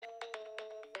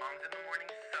in the morning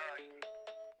sun.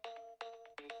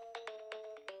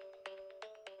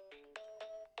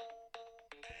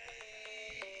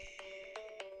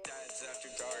 Dads after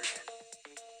dark,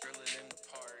 grilling in the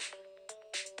park,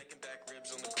 making back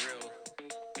ribs on the grill.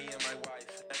 Me and my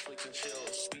wife, Netflix and chill,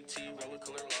 sweet tea, roller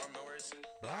cooler lawnmowers.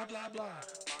 Blah blah blah.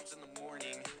 Moms in the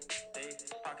morning, they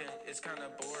talking, it's kinda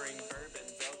boring. Bourbon,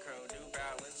 Velcro, New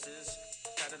Balances.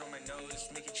 Got it on my nose,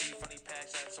 Mickey G, funny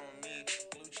packs, that's on me.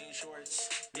 Blue jean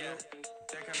shorts, yeah,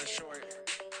 they're kinda short.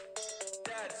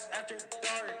 Dads after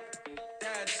dark,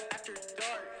 dads after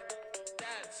dark,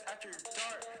 dads after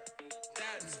dark,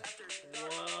 dads after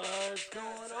dark. What's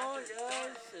going on,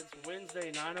 guys? It's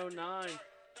Wednesday, 9:09.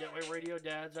 Getaway Radio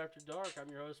Dads After Dark. I'm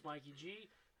your host, Mikey G.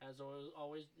 As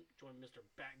always, join Mr.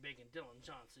 Back Bacon Dylan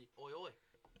Chauncey. Oi, oi.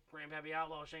 Grandpappy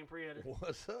Outlaw Shane Prieta.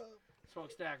 What's up?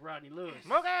 Smokestack Rodney Lewis.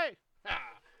 Okay. Ah,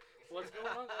 what's going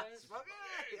on, guys? Smokey!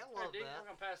 I Alright, love Dick, that. we're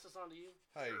going to pass this on to you.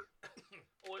 Hey,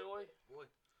 Oi, oi. Oi.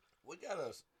 we got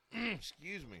us.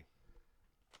 Excuse me.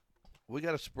 We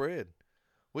got a spread.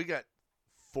 We got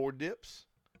 4 dips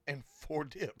and 4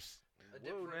 dips. A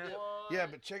dip Whoa, for a man. dip. What? Yeah,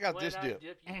 but check out When this I dip.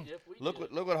 dip, you dip, we Look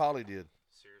dip. what Holly did.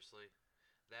 Seriously.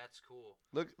 That's cool.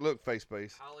 Look face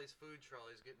space. Holly's food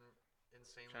trolley's getting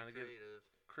insanely Trying to get-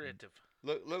 creative.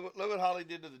 Creative. Look what Holly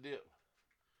did to the dip.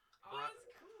 Oh,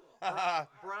 that's cool.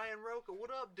 Brian Roca, what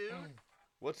up, dude?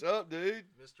 What's up, dude?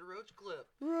 Mr. Roach Clip.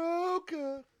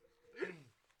 Roca.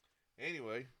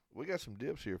 Anyway, we got some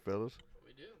dips here, fellas.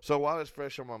 We do. So while it's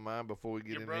fresh on my mind, before we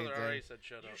get Your into brother already anything, said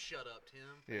shut You up. shut up, Tim.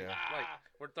 yeah, Like, Ah,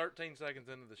 we're 13 seconds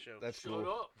into the show. that's shut cool.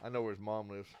 up. I know where his mom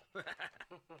lives.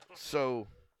 So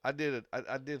I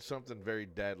did something very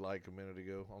dad-like a minute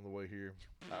ago on the way here.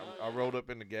 I rolled up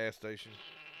in the gas station.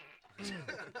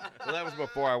 Well, that was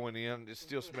before I went in. It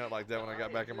still smelled like that when I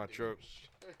got back in my truck.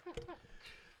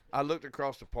 I looked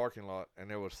across the parking lot, and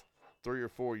there was 3 or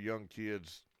 4 young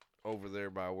kids over there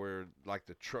by where, like,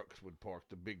 the trucks would park,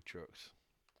 the big trucks.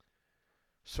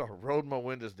 So I rolled my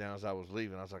windows down as I was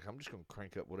leaving. I was like, I'm just going to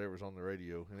crank up whatever's on the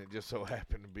radio. And it just so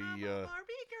happened to be,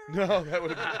 no, that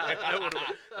would have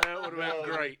That would have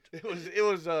been great. It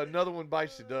was Another One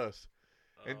Bites the Dust.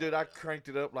 And dude, I cranked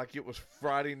it up like it was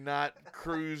Friday night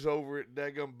cruise over at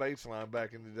daggum baseline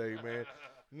back in the day, man.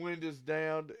 Windows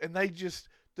down, and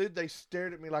they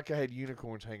stared at me like I had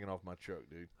unicorns hanging off my truck,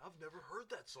 dude. I've never heard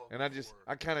that song And I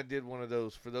before. kind of did one of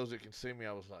those. For those that can see me,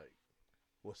 I was like,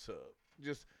 "What's up?"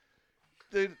 Just,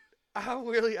 dude, I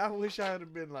wish I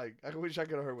had been like, I wish I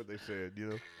could have heard what they said, you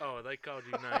know. Oh, they called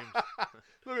you names.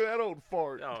 Look at that old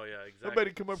fart. Oh, yeah, I exactly. bet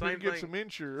he come up here Same and get thing- some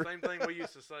insurance. Same thing we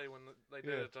used to say when they did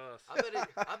Yeah. it to us.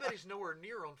 I bet he's nowhere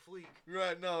near on fleek.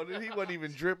 Right? No, dude, he wasn't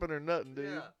even dripping or nothing, dude.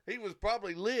 Yeah. He was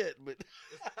probably lit, but.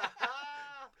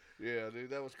 Yeah, dude,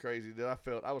 that was crazy. Dude,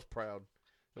 I was proud.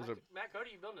 It was Matt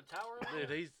Cody, you building a tower? over Dude,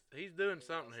 there? he's doing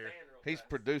something here. Stand real he's fast.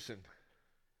 producing.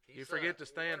 You forget to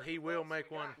stand, he will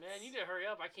make one. Man, you need to hurry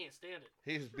up. I can't stand it.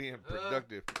 He's being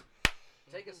productive.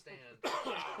 Take a stand.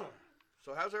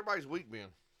 So how's everybody's week been?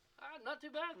 Not too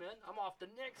bad, man. I'm off the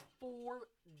next 4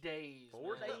 days.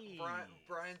 4 man. days.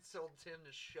 Brian told Tim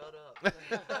to shut up.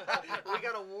 We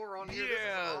got a war on here.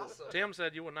 Yeah. This is awesome. Tim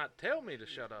said you would not tell me to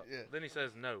shut up. Yeah. Then he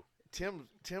says no.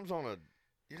 Tim's on a.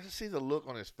 You gotta see the look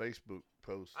on his Facebook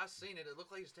post. I seen it. It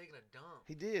looked like he was taking a dump.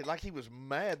 He did, like he was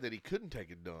mad that he couldn't take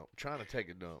a dump, trying to take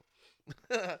a dump.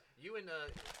 You and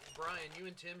Brian, you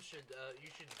and Tim should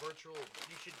virtual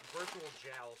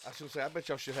joust. I was gonna say, I bet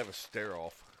y'all should have a stare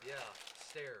off. Yeah,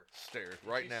 stare. Stare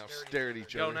right You now. stare at Stare at each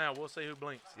each Go other. now. We'll see who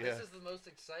blinks. Yeah. This is the most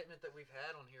excitement that we've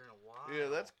had on here in a while. Yeah,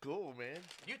 that's cool, man.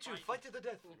 You two fight to the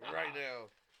death. Right now,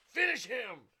 finish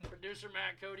him. Producer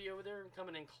Matt Cody over there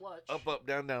coming in clutch. Up,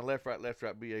 down, left, right,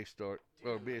 BA start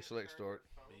or BA select start.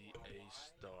 Be a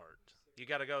start. You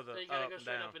got to go the So you gotta up go and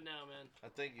straight down. up and down, man. I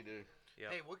think you do.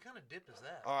 Yep. Hey, what kind of dip is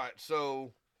that? All right,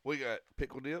 so we got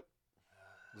pickle dip.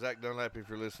 Zach Dunlap, if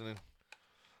you're listening,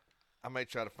 I may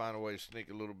try to find a way to sneak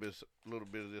a little bit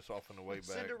of this off on the way back.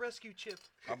 Send a rescue chip.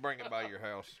 I'll bring it by your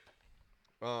house.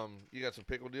 You got some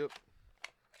pickle dip.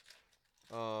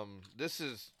 This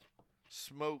is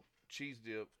smoked cheese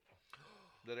dip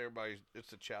that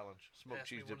it's a challenge. Smoked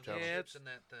Pass me cheese one dip of those challenge. Yeah, chips in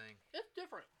that thing. It's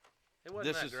different. It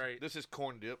wasn't This that great. is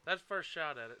corn dip. That's first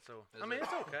shot at it, so Is I mean it?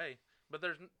 it's okay. But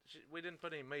we didn't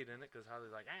put any meat in it because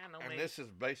Holly's like, no And meat. this is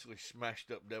basically smashed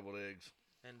up deviled eggs.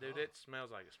 And dude, it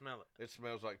smells like it. Smell it. It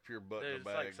smells like pure butt Dude, in it's a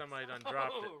bag. like somebody done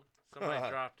dropped it. Oh. Somebody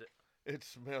dropped it. It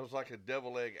smells like a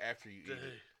devil egg after you eat Dude,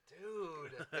 it.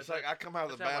 Dude. It's like I come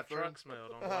out of that's the how my bathroom. truck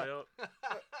smelled on the way up.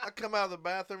 I come out of the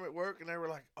bathroom at work and they were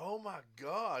like, "Oh my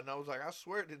god!" And I was like, "I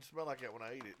swear it didn't smell like that when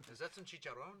I ate it." Is that some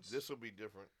chicharrones? This will be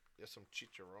different. There's some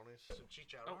chicharrones. Some Oh,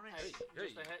 chicharrones. hey,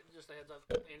 Hey. just a heads up.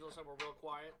 Angela said we're real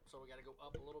quiet, so we got to go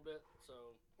up a little bit. So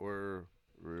We're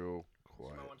real you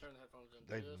quiet. might want to turn the headphones in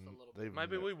They've, just a little bit. they've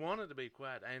Maybe no- we wanted to be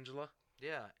quiet, Angela.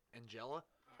 Yeah, Angela.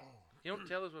 You don't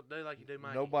tell us what to do like you do,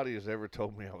 Mikey. Nobody has ever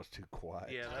told me I was too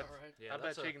quiet. Yeah, All that's. right. Yeah, I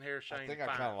bet that's she can hear I Shane think I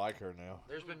fine. kind of like her now.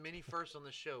 There's been many firsts on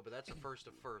the show, but that's a first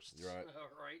of firsts. You're right.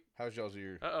 All right. How's y'all's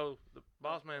ear? Uh-oh. The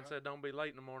boss man said don't be late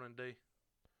in the morning, D.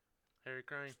 Harry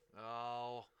Crane.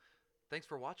 Oh, thanks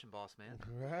for watching, boss man.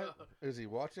 Right? Is he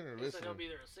watching or He said he'll listening? be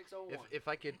there at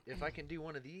 6:01. If I can do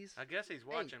one of these. I guess he's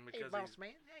watching because boss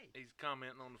man. Hey. he's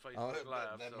commenting on the Oh, Facebook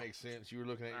Live. that so makes sense. You were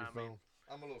looking at your I mean- phone.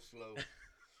 I'm a little slow.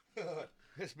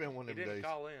 It's been one he of them didn't days.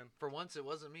 call in. For once, it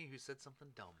wasn't me who said something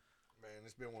dumb. Man,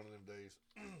 it's been one of them days.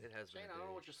 It has Shane, been. I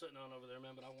don't know A what day. you're sitting on over there,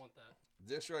 man, but I want that.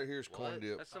 This right here is corn What?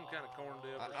 dip. That's some kind of corn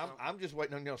dip. Oh, or I'm something. I'm just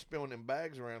waiting on y'all spilling them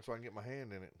bags around so I can get my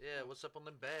hand in it. Yeah, what's up on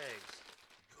them bags?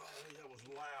 Golly, that was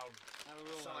loud. I don't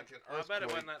know. Sound like an I bet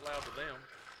it earthquake. wasn't that loud to them.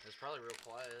 It's probably real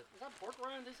quiet. Is that pork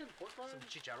rinds? They said pork Some rinds?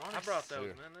 chicharrones. I brought those,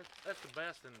 Yeah. man. That's the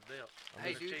best in the dip.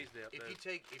 Hey, The dude, cheese dip.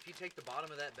 if you take the bottom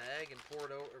of that bag and pour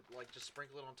it over, or like just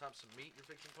sprinkle it on top of some meat you're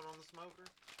fixing to put on the smoker,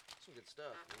 some good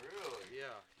stuff. Really?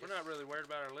 Yeah. We're not really worried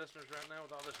about our listeners right now with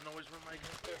all this noise we're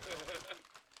making.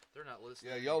 They're not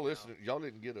listening. Yeah, y'all right listening. Y'all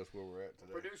didn't get us where we're at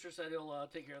today. Producer said he'll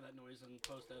take care of that noise and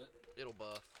post edit. now. It'll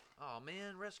buff. Oh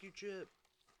man, rescue chip.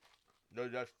 No,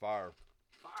 that's fire.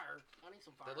 Fire. I need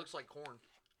some fire. That looks like corn.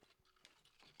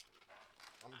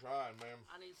 I'm trying, man.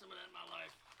 I need some of that in my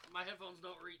life. My headphones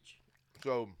don't reach.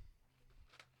 So,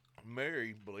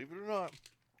 Mary, believe it or not,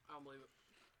 I don't believe it.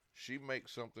 she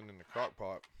makes something in the crock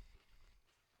pot,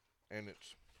 and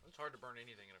it's It's hard to burn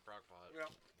anything in a crock pot.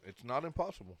 Yeah. it's not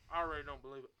impossible. I already don't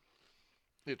believe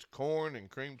it. It's corn and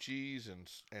cream cheese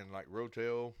and like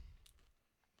rotel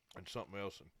and something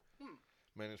else, and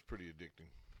man, it's pretty addicting.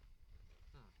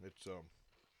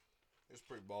 It's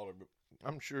pretty baller, but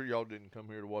I'm sure y'all didn't come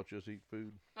here to watch us eat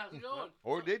food, How's it going?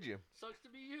 or did you? Sucks to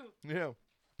be you. Yeah,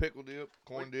 pickle dip,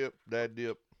 corn dip, dad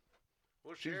dip.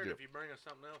 We'll Cheese share it dip. if you bring us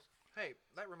something else. Hey,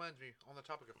 that reminds me. On the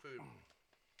topic of food,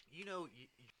 you know,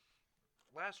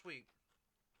 last week,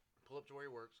 pull up to where he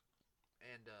works,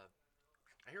 and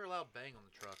I hear a loud bang on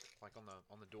the truck, like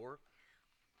on the door.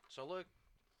 So look,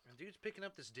 and dude's picking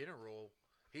up this dinner roll.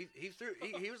 He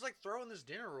was like throwing this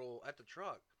dinner roll at the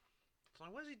truck. So I'm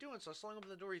like, what is he doing? So I slung open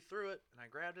the door. He threw it, and I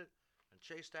grabbed it and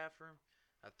chased after him.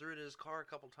 I threw it at his car a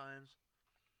couple times,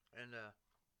 and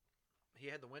he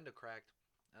had the window cracked,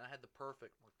 and I had the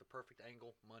perfect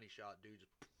angle money shot, dude,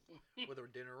 just with a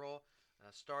dinner roll. And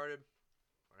I started.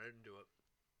 I didn't do it.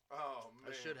 Oh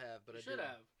I should have, but You I should didn't.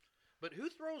 have. But who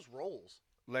throws rolls?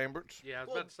 Lambert's. Yeah, I was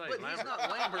Well, about to say. but he's Lambert. not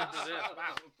Lambert's. It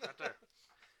is. Right there.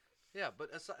 Yeah,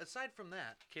 but aside from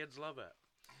that, Kids love that.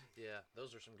 yeah,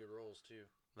 those are some good rolls too.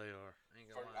 They are. I ain't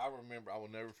gonna I lie. remember. I will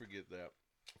never forget that.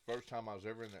 First time I was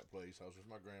ever in that place, I was with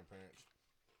my grandparents,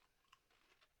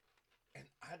 and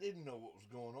I didn't know what was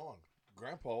going on.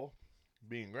 Grandpa,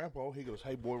 being Grandpa, he goes,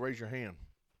 "Hey boy, raise your hand."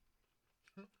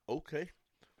 Okay.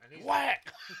 And he's,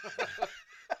 Whack!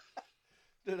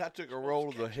 Dude, I took a roll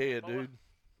of the head, boy. dude.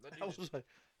 that I dude was like,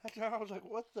 I was like,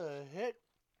 what the heck?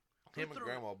 Who Him and threw-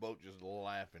 Grandma both just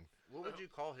laughing. what would you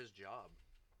call his job?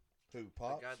 Who, The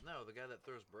Pops? guy, no, the guy that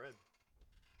throws bread.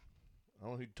 I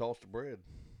don't know. He tossed the bread.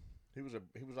 He was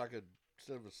like a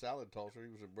instead of a salad tosser,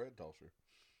 he was a bread tosser.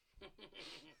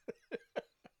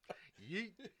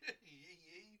 Yeet.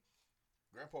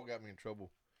 Grandpa got me in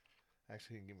trouble.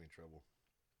 Actually, he didn't get me in trouble.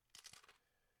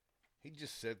 He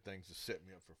just said things to set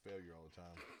me up for failure all the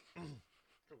time,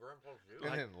 What grandpas do?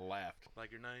 and then laughed.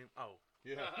 Like your name? Oh.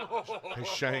 Yeah. Hey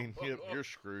Shane, yep, you're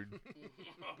screwed.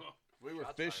 We were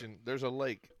Shots fishing. There's a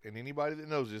lake, and anybody that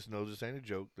knows this ain't a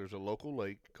joke. There's a local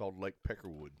lake called Lake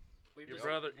Peckerwood. We've Your dis-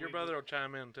 brother will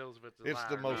chime in and tell us if it's a It's lie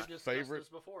the or most not. We've discussed favorite. this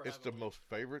before, It's the haven't we? most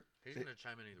favorite. He's gonna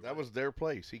chime in either That way. was their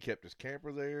place. He kept his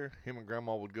camper there. Him and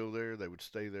Grandma would go there. They would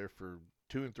stay there for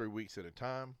 2 and 3 weeks at a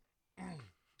time.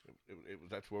 It was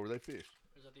that's where they fished.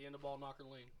 Is at the end of Ball Knocker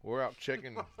Lane. We're out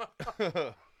checking.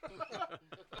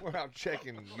 We're out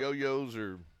checking yo-yos,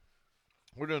 or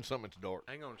we're doing something that's dark.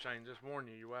 Hang on, Shane. Just warn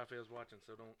you, your wife is watching,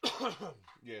 so don't.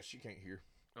 Yeah, she can't hear.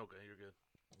 Okay, you're good.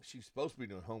 She's supposed to be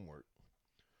doing homework.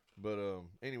 But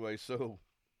anyway, so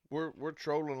we're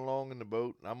trolling along in the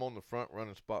boat, and I'm on the front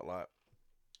running spotlight,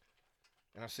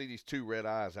 and I see these 2 red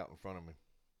eyes out in front of me.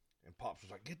 And Pops was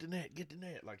like, get the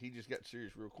net. Like, he just got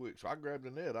serious real quick. So I grabbed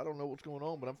the net. I don't know what's going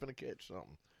on, but I'm finna catch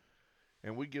something.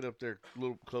 And we get up there a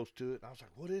little close to it. And I was like,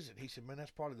 what is it? He said, man,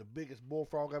 that's probably the biggest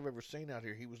bullfrog I've ever seen out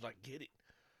here. He was like, get it.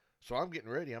 So I'm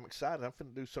getting ready. I'm excited. I'm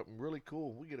finna do something really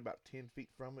cool. We get about 10 feet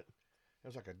from it. It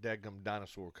was like a daggum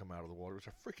dinosaur come out of the water. It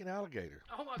was a freaking alligator.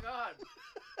 Oh my God!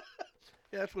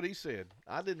 Yeah, that's what he said.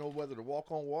 I didn't know whether to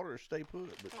walk on water or stay put,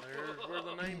 but There's where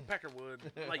the name Peckerwood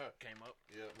Lake came up.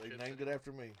 yeah, they named it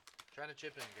after me. Trying to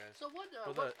chip in, guys. So what?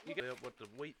 Well, you get up with the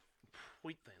wheat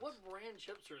thins. What brand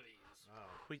chips are these? Oh,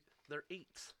 Wheat, they're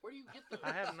eats. Where do you get those?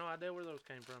 I have no idea where those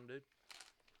came from, dude.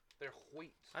 they're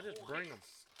wheat. I just bring them.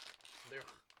 They're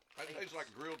That tastes like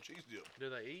grilled cheese dip. Do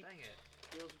they eat? dang it.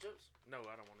 You want some chips? No,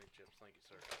 I don't want any chips. Thank you,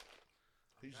 sir.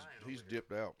 He's dying he's over here.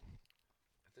 dipped out.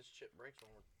 If this chip breaks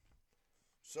when we're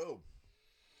So,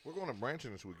 we're going to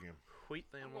Branson this weekend. Wheat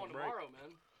thin I'm going won't break. tomorrow,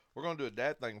 man. We're going to do a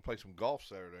dad thing and play some golf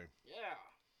Saturday. Yeah.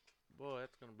 Boy,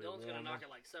 that's gonna be Dylan's a gonna warm knock it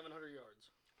like 700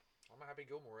 yards. I'm a happy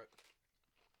Gilmore it.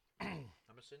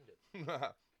 I'm a send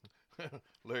it.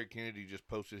 Larry Kennedy just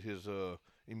posted his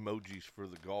emojis for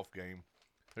the golf game.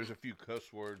 There's a few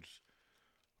cuss words,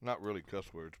 not really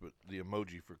cuss words, but the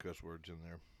emoji for cuss words in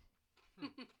there.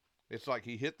 It's like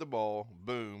he hit the ball,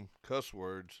 boom, cuss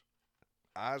words,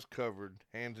 eyes covered,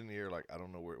 hands in the air, like I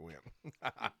don't know where it went.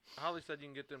 Holly said you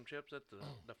can get them chips at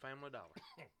the Family Dollar.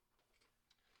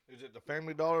 Is it the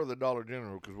Family Dollar or the Dollar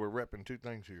General? Because we're repping two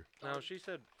things here. No, she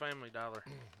said Family Dollar.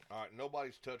 All right,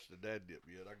 nobody's touched the dad dip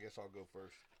yet. I guess I'll go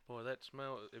first. Boy, that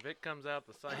smell, if it comes out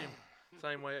the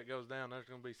same way it goes down, there's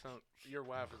going to be your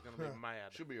wife is going to be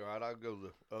mad. Should be all right. I'll go to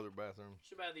the other bathroom.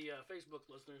 Too bad the Facebook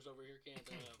listeners over here can't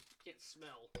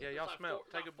smell. Yeah, y'all It's smell.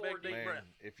 not Take a four big, deep deep. breath.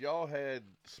 If y'all had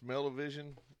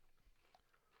smell-o-vision,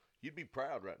 you'd be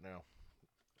proud right now.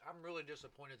 I'm really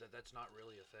disappointed that that's not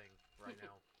really a thing right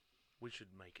now. We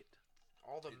should make it.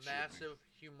 All the It should be. massive,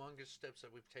 humongous steps that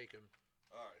we've taken,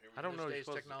 All right, here I don't know if These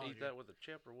you're days supposed to eat technology. that with a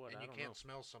chip or what. and I you don't can't know.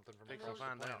 smell something from Fix across and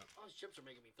find the planet. out. Oh, these chips are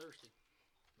making me thirsty.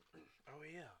 Oh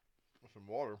yeah. some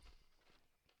water.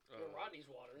 Well, Rodney's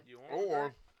water. You want Or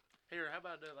one? Here, how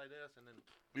about do it like this and then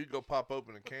you'd go pop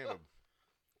open a can of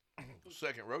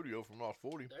Second Rodeo from Lost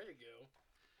 40. There you go.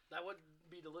 That would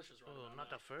be delicious, right? oh,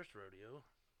 not the first rodeo.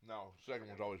 No, second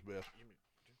one's always best.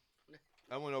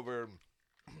 I went over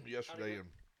yesterday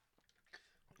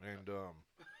and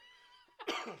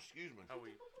excuse me, How we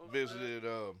visited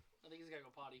I think he's gotta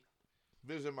go potty.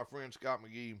 visited my friend Scott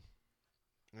McGee,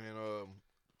 and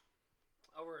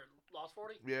Over at Lost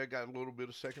 40? yeah, got a little bit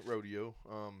of Second Rodeo.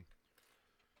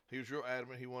 He was real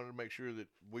adamant. He wanted to make sure that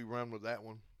we run with that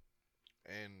one,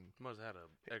 and must have had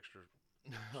an extra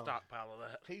stockpile of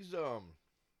that. he's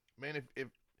man,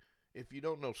 if you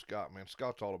don't know Scott, man,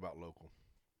 Scott's all about local.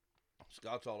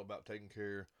 Scott's all about taking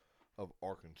care of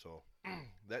Arkansas.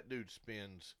 That dude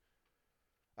spends.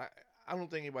 I don't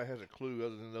think anybody has a clue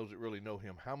other than those that really know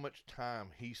him how much time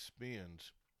he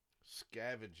spends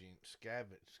scavenging.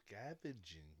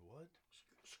 What?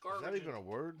 Is that Scarvaging. even a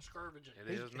word? Scarvaging. It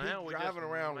He's- is now. he's We driving just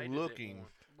around made it looking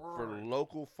more. For Brr.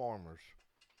 local farmers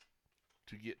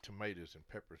to get tomatoes and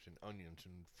peppers and onions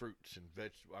and fruits and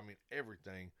vegetables. I mean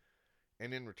everything,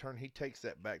 and in return he takes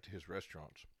that back to his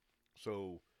restaurants.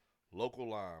 So, local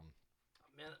lime.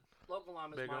 Man, Local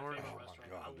Lime is Big my Orange. favorite Oh my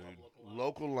restaurant. god, I love dude! Local Lime.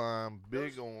 Local lime,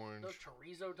 big Those- orange, Those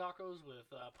chorizo tacos with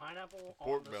pineapple,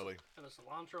 pork on the, belly. and a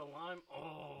cilantro lime.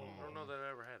 Oh, I don't know that I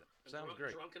ever had it. and Sounds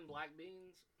great. Drunken black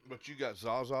beans. But you got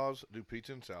Zaza's do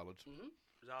pizza and salads. Mm-hmm.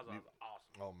 Zaza's You-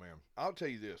 awesome. Oh man, I'll tell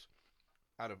you this: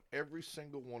 out of every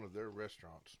single one of their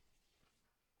restaurants,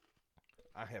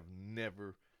 I have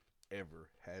never, ever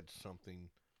had something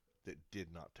that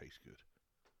did not taste good.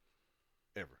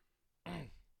 Ever.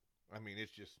 I mean,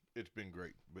 it's been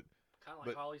great. But Kind of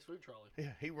like But- Holly's Food Trolley.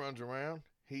 he runs around.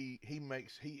 He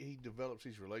develops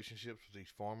these relationships with these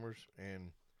farmers,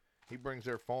 and he brings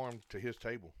their farm to his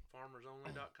table.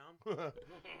 FarmersOnly.com.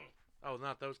 Oh,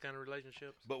 not those kind of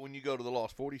relationships. But when you go to the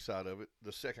Lost 40 side of it,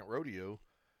 the Second Rodeo,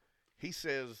 he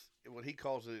says what he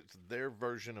calls it, it's their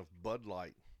version of Bud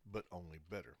Light, but only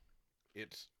better.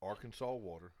 It's Arkansas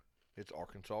water, it's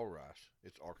Arkansas rice,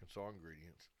 it's Arkansas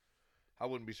ingredients. I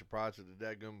wouldn't be surprised if the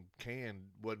daggum can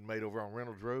wasn't made over on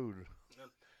Reynolds Road.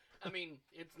 I mean,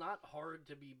 it's not hard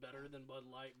to be better than Bud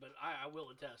Light, but I will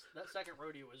attest that Second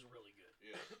Rodeo is really good.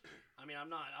 Yeah. I mean, I'm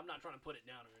not trying to put it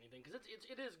down or anything because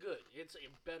it is good. It's a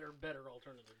better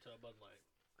alternative to Bud Light.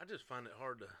 I just find it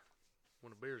hard to,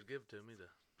 when a beer's given to me, to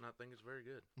not think it's very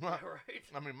good. Right.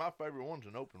 I mean, my favorite one's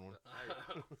an open one.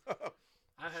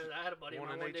 I had a buddy of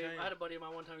One mine in one day. each hand. I had a buddy of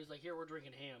mine one time. He's like, "Here, we're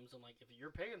drinking hams." I'm like, "If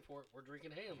you're paying for it, we're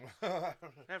drinking hams."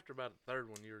 After about the third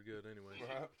one, you were good anyway.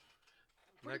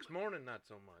 Next morning, not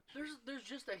so much. There's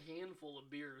just a handful of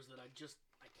beers that I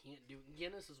can't do.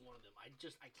 Guinness is one of them. I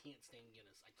can't stand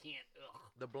Guinness. I can't. Ugh.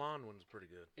 The blonde one's pretty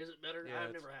good. Is it better? Yeah,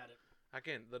 I've it's- never had it. I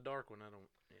can't. The dark one, I don't.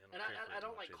 Yeah, And care for I it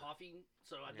don't much like either. coffee,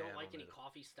 so I Yeah, don't I like don't any either.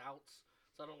 coffee stouts.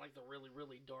 So I don't like the really,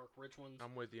 really dark, rich ones.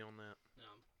 I'm with you on that.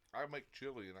 I make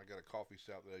chili, and I got a coffee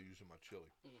stout that I use in my chili.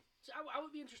 So I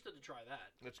would be interested to try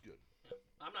that. That's good. Yeah.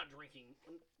 I'm not drinking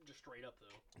just straight up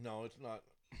though. No, it's not.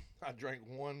 I drank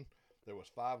one. There was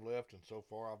 5 left, and so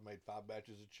far I've made 5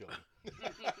 batches of chili.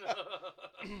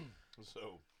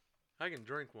 So, I can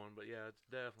drink one, but yeah, it's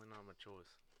definitely not my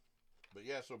choice. but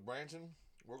yeah, so Branson,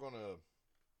 we're gonna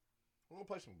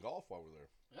play some golf while we're there.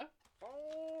 Yeah.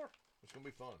 It's gonna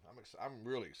be fun. I'm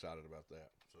really excited about that.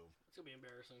 So It's gonna be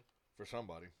embarrassing for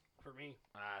somebody. for me.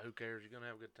 Who cares? You're gonna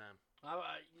have a good time.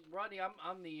 Rodney,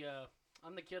 I'm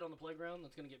the kid on the playground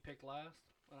that's gonna get picked last.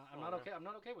 I'm not okay. I'm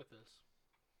not okay with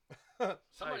this.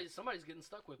 Somebody's getting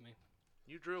stuck with me.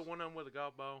 You drill one of them with a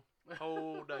golf ball,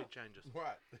 whole day changes.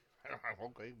 Right.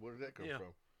 Okay, where did that come Yeah.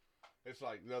 from? It's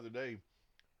like the other day,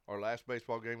 our last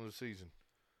baseball game of the season.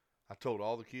 I told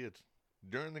all the kids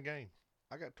during the game,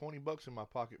 I got $20 in my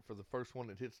pocket for the first one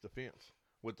that hits the fence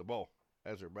with the ball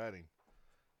as they're batting.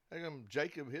 And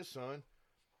Jacob, his son,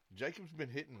 Jacob's been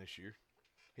hitting this year.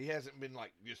 He hasn't been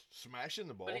like just smashing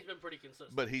the ball, But he's been pretty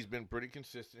consistent. but he's been pretty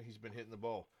consistent. He's been hitting the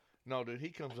ball. No, dude, he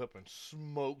comes up and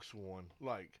smokes one,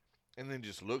 and then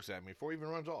just looks at me before he even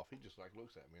runs off. He just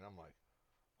looks at me, and I'm like,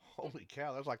 holy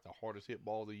cow, that's like the hardest hit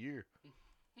ball of the year.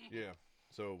 Yeah.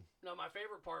 So No, my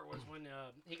favorite part was when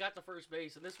he got to first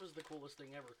base, and this was the coolest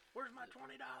thing ever. Where's my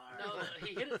 $20? No,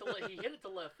 he hit it to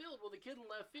left field. Well, the kid in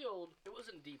left field, it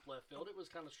wasn't deep left field. It was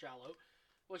kind of shallow.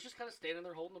 Was just kind of standing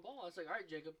there holding the ball. I was like, all right,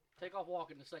 Jacob, take off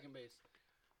walking to second base.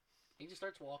 He just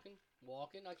starts walking.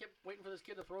 I kept waiting for this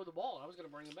kid to throw the ball, and I was going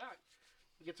to bring him back.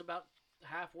 He gets about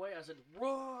halfway. I said,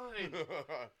 run!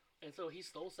 And so he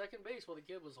stole second base while the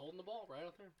kid was holding the ball right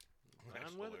out there.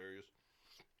 that's I'm with it. hilarious.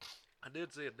 I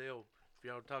did see a deal. If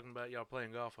y'all are talking about y'all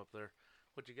playing golf up there,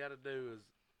 what you got to do is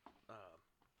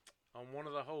on one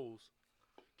of the holes.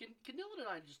 Can Dylan and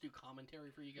I just do commentary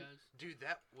for you guys? Dude,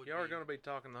 that would You are be... going to be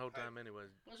talking the whole time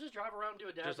anyways. Let's just drive around and do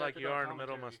a Dad's Just like After you Dark are in the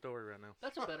middle of my commentary. story right now.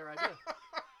 That's a better idea.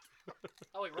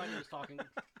 Oh, wait, Rodney was talking.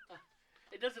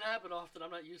 It doesn't happen often.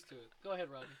 I'm not used to it. Go ahead,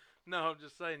 Rodney. No, I'm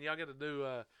just saying y'all got to do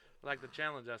like the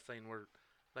challenge I seen where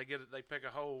they pick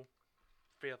a hole,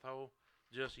 5th hole,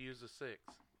 just use a 6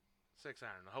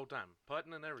 iron the whole time,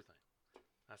 putting and everything.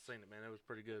 I seen it, man. It was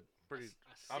pretty good.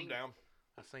 I'm down.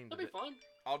 I seen That'd be it. fun.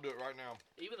 I'll do it right now.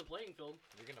 Even the playing field.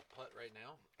 You're going to putt right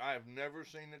now? I have never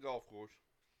seen the golf course.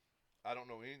 I don't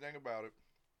know anything about it.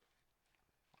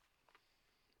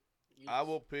 I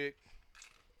will pick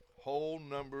hole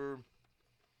number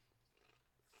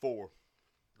 4.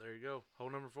 There you go. Hole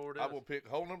number 4 it is. I will pick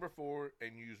hole number 4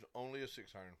 and use only a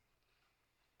 6 iron.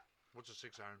 What's a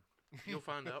 6 iron? You'll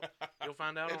find out. You'll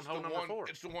find out on It's hole the number one. 4.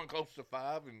 It's the one close to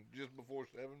 5 and just before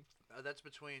 7. That's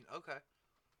between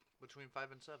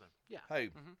 5 and 7. Hey,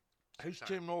 Mhm. who's 6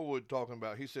 Tim Norwood talking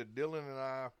about? He said Dylan and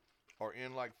I are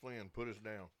in like Flynn. Put us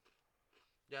down.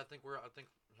 Yeah, I think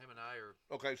him and I are.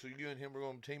 Okay, so you and him are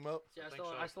going to team up? See, I think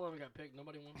still, so. I still haven't got picked.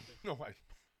 Nobody wants to. No, wait.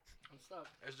 I'm stuck.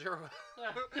 Is there?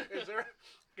 Is there?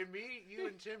 Can me, you,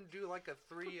 and Tim do like a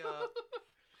 3?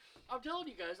 I'm telling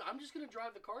you guys, I'm just gonna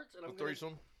drive the carts and A I'm gonna.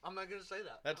 threesome? I'm not gonna say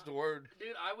that. That's the word.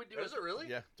 Dude, I would do. Is it really?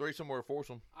 Yeah, threesome or a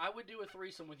foursome. I would do a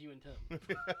threesome with you and Tim.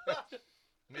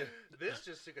 Yeah. This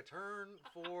just took a turn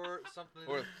for something.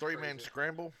 Or a 3-man crazy.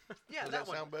 scramble. Yeah, Does that that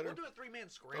one. sound better? We'll do a 3-man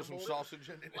Throw scramble. some sausage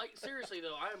in it. Like seriously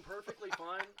though, I am perfectly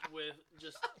fine with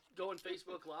just going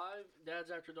Facebook Live,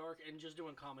 Dad's After Dark, and just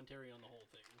doing commentary on the whole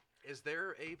thing. Is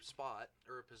there a spot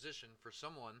or a position for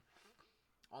someone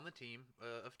on the team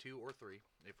of 2 or 3,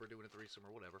 if we're doing a threesome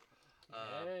or whatever,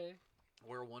 Hey.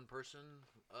 where one person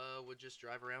would just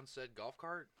drive around said golf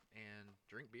cart and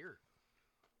drink beer?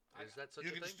 Is that such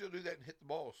You a can thing? still do that and hit the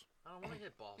balls. I don't want to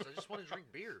hit balls. I just want to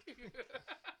drink beer.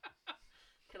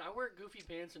 Can I wear goofy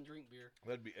pants and drink beer?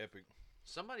 That'd be epic.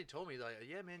 Somebody told me, like,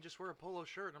 yeah, man, just wear a polo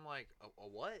shirt. And I'm like, a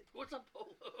what? What's a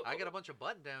polo? I got a bunch of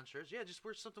button-down shirts. Yeah, just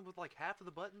wear something with like half of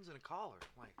the buttons and a collar.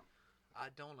 I'm like, I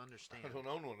don't understand. I don't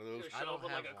own one of those. Just I show don't up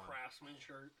with like have a one. Craftsman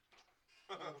shirt.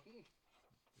 I'm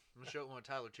gonna show up with a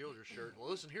Tyler Childers shirt. Well,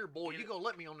 listen here, boy, you gonna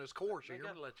let me on this course They here?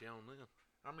 got to let you on then.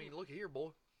 I mean, look here, boy.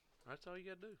 That's all you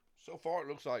got to do. So far, it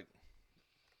looks like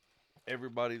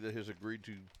everybody that has agreed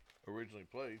to originally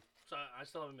play So I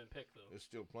still haven't been picked though. is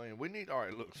still playing. We need. All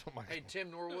right, look. Somebody. Hey,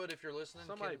 Tim Norwood, if you're listening,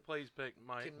 Somebody please pick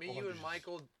Mike. can me, Oh, you, and Jesus.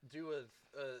 Michael do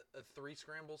a 3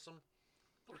 scramble some?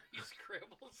 3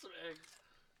 scrambled some eggs.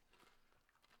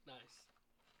 Nice.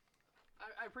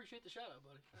 I appreciate the shout out,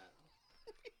 buddy.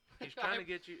 He's trying to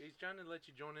get you. He's trying to let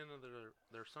you join into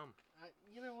their sum.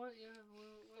 You know what? Yeah, well,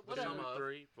 The whatever. sum of-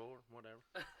 3, 4, whatever.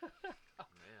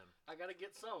 Man. I gotta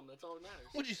get some. That's all that matters.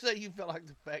 What'd you say? You felt like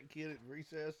the fat kid at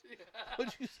recess?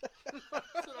 What'd you say?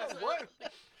 That's what I said. What?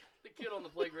 The kid on the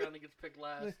playground that gets picked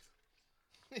last.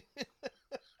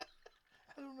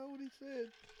 I don't know what he said.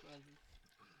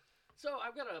 So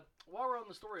I've got while we're on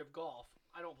the story of golf,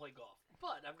 I don't play golf,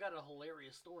 but I've got a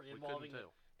hilarious story We involving couldn't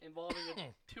tell.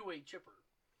 a two-way chipper.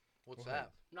 What's Well,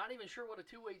 that? Not even sure what a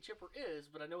two-way chipper is,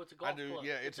 but I know it's a I golf do, club.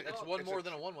 yeah, it's a It's golf- one It's more a-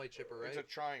 than a one-way chipper, right? It's a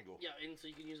triangle. Yeah, and so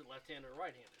you can use it left-handed or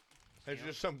right-handed. It's Yeah.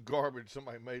 just some garbage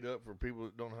somebody made up for people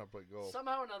that don't know how to play golf.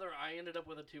 Somehow or another, I ended up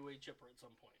with a two-way chipper at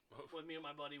some point. When me and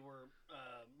my buddy were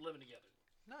living together.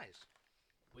 Nice.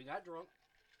 We got drunk.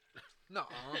 No.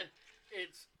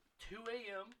 It's 2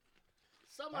 a.m.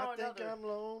 Somehow I or think another, I'm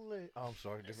lonely. Oh, I'm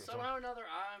sorry, different song. somehow or another,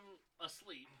 I'm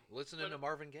asleep. Listening to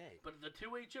Marvin Gaye. But the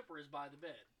two-way chipper is by the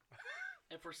bed.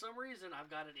 And for some reason, I've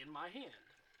got it in my hand.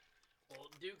 Well,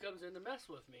 dude comes in to mess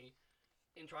with me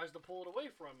and tries to pull it away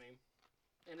from me.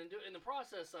 And in the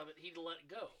process of it, he let it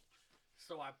go.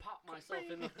 So I popped myself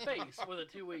in the face with a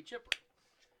two-way chipper.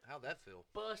 How'd that feel?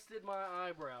 Busted my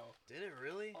eyebrow Did it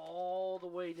really? all the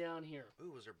way down here.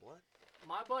 Ooh, was there blood?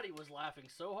 My buddy was laughing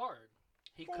so hard,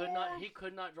 he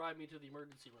could not drive me to the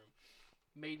emergency room.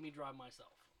 Made me drive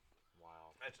myself.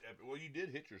 Wow. That's epic. Well, you did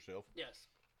hit yourself. Yes.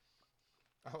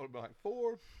 I would have been like,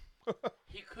 4.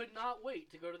 He could not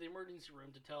wait to go to the emergency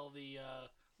room to tell the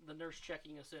nurse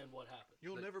checking us in what happened.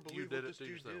 You'll That never you believe did what it this to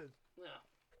dude yourself. did. Yeah.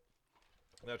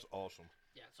 That's awesome.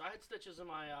 Yeah, so I had stitches in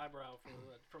my eyebrow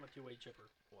from a two-way chipper.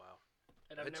 Wow.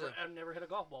 And It's I've never hit a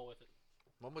golf ball with it.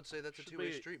 One would say that's a Should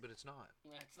two-way be- street, but it's not.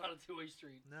 Yeah, it's not a two-way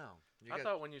street. No. You I got-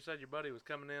 thought when you said your buddy was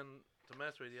coming in to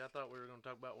mess with you, I thought we were going to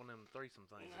talk about one of them threesome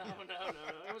things. No.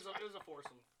 It was a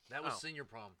foursome. that was Oh. senior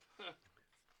prom.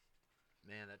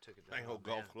 Man, that took it down. Dang old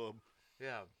man. golf club.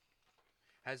 Yeah.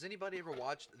 Has anybody ever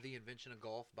watched The Invention of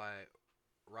Golf by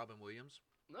Robin Williams?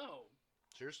 No.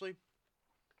 Seriously?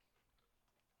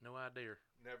 No idea.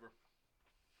 Never.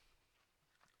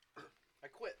 I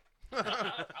quit. I'm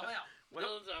out.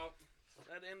 Will's out.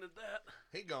 That ended that.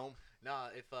 He gone. Nah,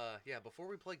 before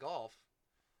we play golf,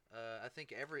 I think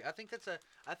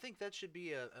that should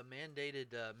be a mandated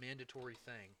mandatory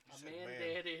thing. A said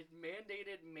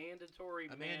mandatory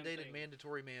A man mandated thing.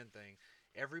 mandatory man thing.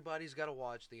 Everybody's got to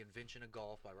watch The Invention of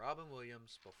Golf by Robin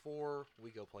Williams before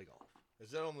we go play golf.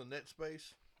 Is that on the net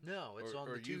space? No, it's on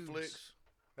or the tubes. Uflix?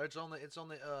 It's on the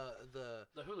The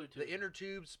Hulu tube. the inner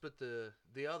tubes, but the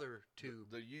other tube.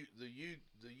 The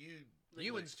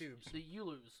Ewan's tubes. The you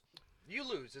lose. You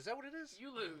lose. Is that what it is?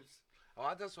 You lose.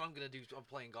 Oh, that's what I'm gonna do. I'm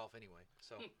playing golf anyway.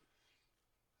 So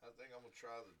I think I'm gonna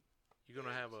try the. You're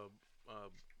going to have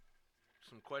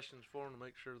some questions for them to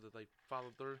make sure that they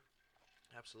follow through.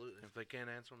 absolutely. If they can't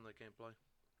answer them, they can't play.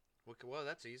 Well,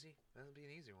 that's easy. That'll be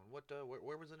an easy one. What?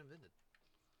 Where was it invented?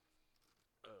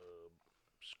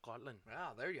 Scotland.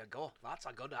 Ah, there you go. That's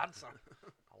a good answer.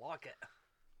 I like it.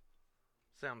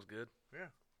 Sounds good.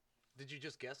 Did you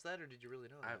just guess that, or did you really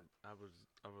know that? I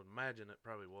would imagine it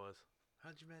probably was.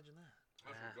 How'd you imagine that?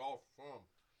 That's Nah. where golf from.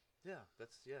 Yeah,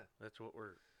 That's what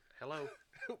we're. Hello.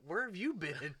 Where have you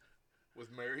been?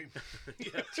 With Mary.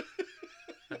 Yeah.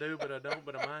 I do, but I don't,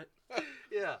 but I might.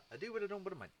 Yeah, I do, but I don't.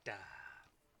 But I might die.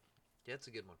 Yeah, it's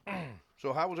a good one.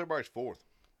 So how was everybody's 4th?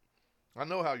 I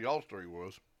know how y'all's 3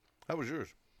 was. How was yours?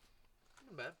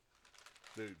 Not bad.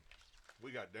 Dude,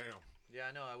 we got down. Yeah,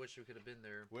 I know. I wish we could have been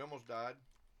there. We almost died.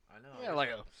 I know. Yeah, like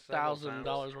a Several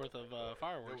 $1,000 worth of It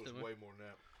fireworks. was Didn't we? way more than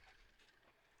that.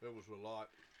 It was a lot.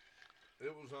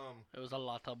 It was It was a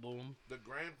lot of boom. the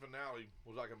grand finale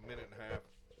was like a minute and a half.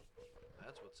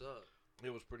 That's what's up. It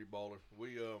was pretty baller.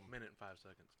 We Minute and 5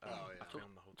 seconds. Oh, yeah. I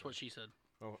filmed the whole That's thing. what she said.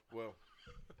 oh, well,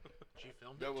 She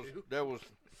filmed there it was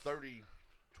too.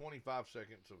 25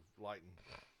 seconds of lighting.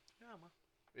 Yeah, well,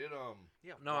 It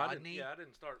yeah. No, I Rodney. didn't. Yeah, I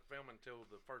didn't start filming until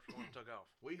the first one took off.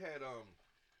 we had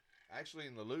actually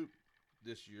in the loop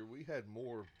this year we had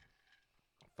more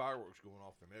fireworks going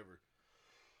off than ever.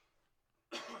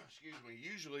 Excuse me.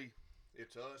 Usually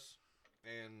it's us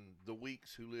and the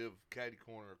Weeks who live catty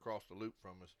corner across the loop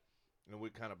from us, and we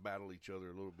kind of battle each other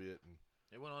a little bit. And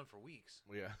It went on for weeks.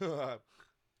 yeah,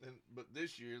 but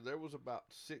this year there was about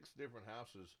 6 different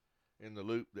houses in the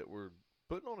loop that were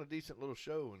putting on a decent little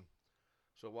show, and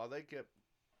so while they kept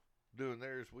doing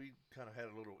theirs, we kind of had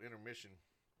a little intermission.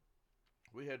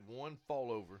 We had one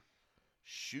fall over,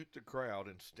 shoot the crowd,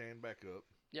 and stand back up.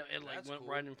 Yeah, it like That's went cool.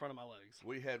 right in front of my legs.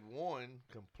 We had one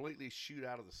completely shoot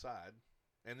out of the side,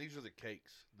 and these are the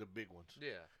cakes, the big ones.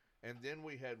 Yeah. And then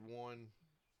we had one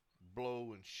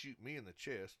blow and shoot me in the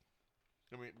chest.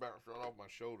 I mean, it bounced right off my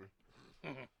shoulder.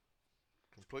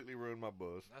 Completely ruined my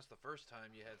buzz. That's the first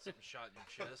time you had something shot in your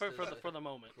chest. for the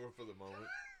moment. Or for the moment.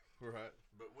 Right.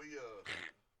 But we,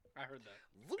 I heard that.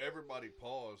 everybody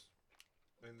paused,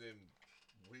 and then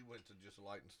we went to just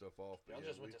lighting stuff off. But Y'all yeah,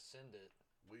 just went to send it.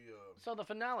 We So the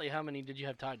finale, how many did you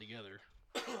have tied together?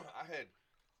 I had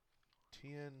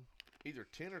 10, either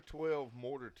 10 or 12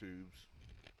 mortar tubes,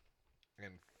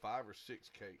 and 5 or 6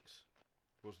 cakes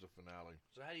was the finale.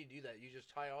 So how do you do that? You just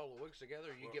tie all the wicks together,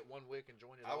 or you Well, get one wick and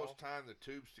join it I all? was tying the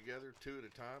tubes together 2 at a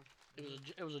time.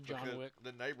 It was a John because Wick.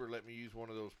 The neighbor let me use one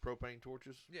of those propane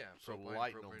torches. Yeah, So propane,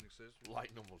 lighting them, propane exists.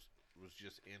 lighting them was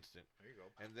just instant. There you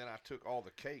go. And then I took all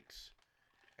the cakes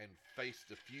and faced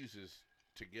the fuses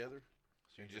together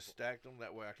So and you just stacked them.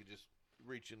 That way I could just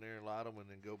reach in there and light them and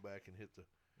then go back and hit the.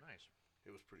 nice.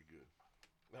 It was pretty good.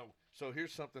 Now, so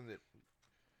here's something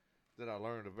that I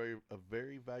learned, a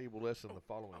very valuable lesson the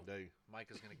following day.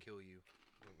 Mike is gonna kill you.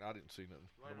 I didn't see nothing.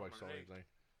 Right on Nobody my saw knee.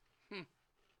 anything.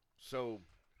 So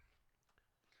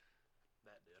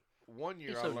That did. one year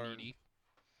He's I so learned. needy.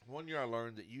 One year I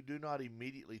learned that you do not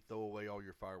immediately throw away all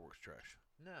your fireworks trash.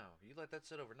 No, you let that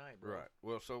sit overnight, bro. Right.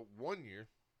 Well, so one year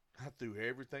I threw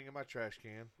everything in my trash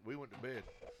can. We went to bed.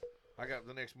 I got up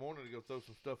the next morning to go throw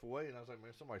some stuff away, and I was like,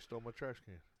 man, somebody stole my trash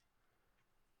can.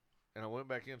 And I went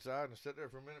back inside and sat there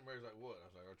for a minute. Mary's like, what? I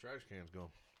was like, our trash can's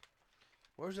gone.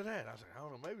 Where's it at? I was like, I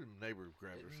don't know. Maybe the neighbor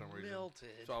grabbed it for some reason.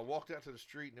 Melted. So I walked out to the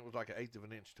street, and it was like an eighth of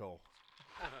an inch tall.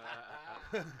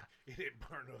 It had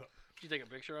burned up. Did you take a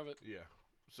picture of it? Yeah.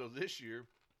 So this year,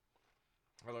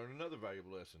 I learned another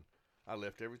valuable lesson. I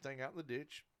left everything out in the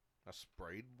ditch. I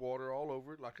sprayed water all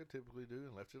over it like I typically do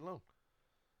and left it alone.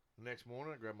 The next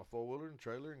morning, I grab my four-wheeler and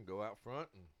trailer and go out front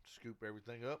and scoop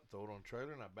everything up, throw it on the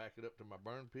trailer, and I back it up to my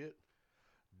burn pit,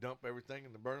 dump everything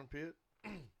in the burn pit,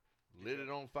 lit it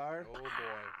on fire, Oh boy.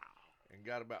 and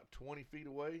got about 20 feet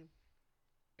away.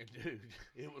 And dude,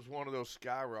 it was one of those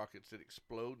skyrockets that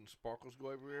explode and sparkles go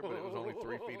everywhere, but it was only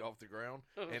 3 feet off the ground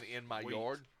and in my Sweet.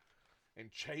 yard.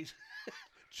 And Chase,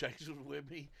 Chase was with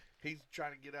me. He's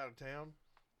trying to get out of town.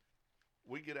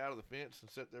 We get out of the fence and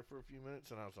sit there for a few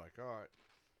minutes, and I was like, all right,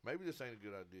 maybe this ain't a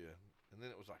good idea. And then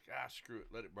it was like, screw it,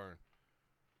 let it burn.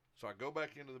 So I go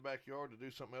back into the backyard to do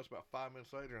something else. About 5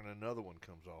 minutes later, and another one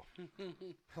comes off.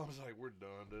 I was like, we're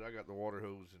done, dude. I got the water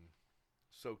hose and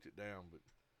soaked it down, but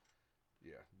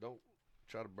yeah, don't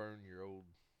try to burn your old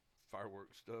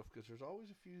fireworks stuff because there's always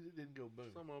a few that didn't go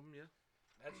boom. Some of them,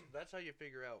 yeah. That's how you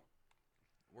figure out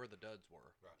where the duds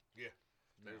were. Right. Yeah.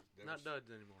 No. Not duds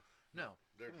anymore. No.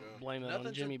 They're done. Blame that on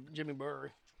Nothing Jimmy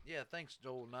Burr. Yeah, thanks,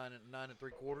 Joel. 9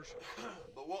 3/4.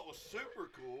 But what was super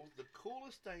cool, the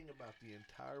coolest thing about the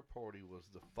entire party was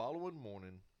the following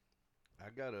morning, I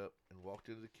got up and walked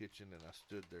into the kitchen and I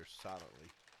stood there silently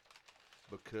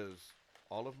because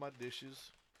all of my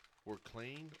dishes were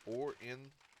clean or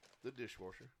in the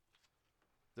dishwasher.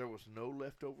 There was no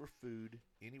leftover food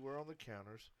anywhere on the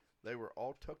counters. They were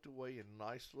all tucked away in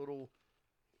nice little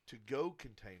to-go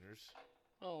containers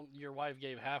Well, your wife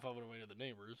gave half of it away to the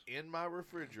neighbors. in my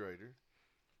refrigerator.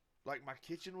 Like, my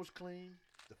kitchen was clean.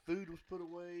 The food was put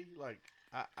away. Like,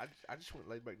 I just went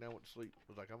laid back down, went to sleep. I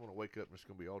was like, I'm going to wake up and it's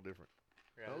going to be all different.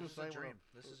 Yeah, That was this is the a same when dream.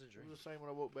 This is a It dream. was the same when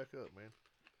I woke back up, man.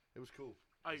 It was cool.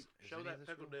 Hey, Is show any of that this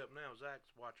pickle real? dip now.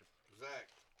 Zach's watching. Zach,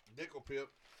 nickel pip,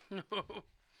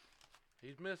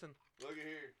 He's missing. look at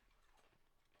here.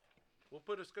 We'll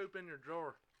put a scoop in your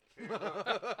drawer. In the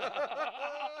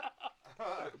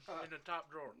top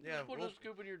drawer. Yeah, Put we'll, a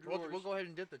scoop in your we'll, drawers. we'll go ahead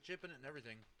and dip the chip in it and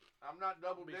everything. I'm not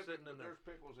double Be dipping, sitting but in there. there's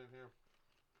pickles in here.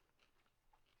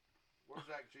 Where's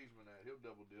Zach Cheeseman at? He'll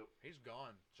double dip. He's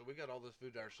gone. So we got all this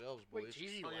food to ourselves, boys. Wait,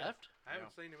 Cheesy Oh, yeah. left? I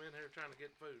haven't seen him in here trying to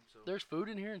get food, so There's food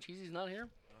in here and Cheesy's not here?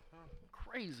 Uh-huh.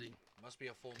 Crazy. Must be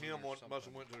a full moon Kim or must have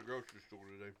something. went to the grocery store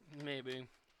today. Maybe.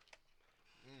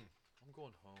 I'm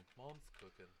going home. Mom's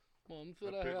cooking. Mom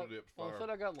said That I pickle had. dip's Mom fire. said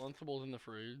I got Lunchables in the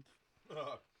fridge. They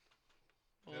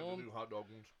have the new hot dog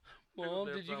ones. pickle Mom,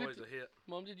 dip's did you always get a hit.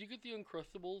 Mom, did you get the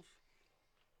Uncrustables?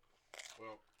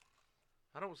 Well,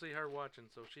 I don't see her watching,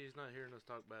 so she's not hearing us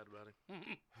talk bad about him.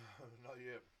 not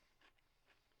yet.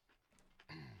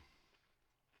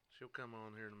 She'll come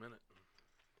on here in a minute.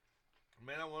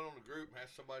 Man, I went on the group and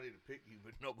asked somebody to pick you,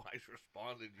 but nobody's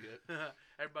responded yet.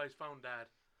 Everybody's phone died.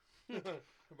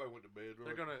 Everybody went to bed.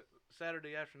 They're gonna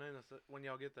Saturday afternoon when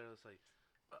y'all get there. They'll say,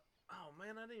 "Oh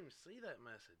man, I didn't even see that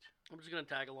message." I'm just gonna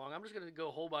tag along. I'm just gonna go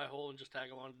hole by hole and just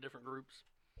tag along to different groups.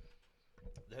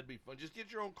 That'd be fun. Just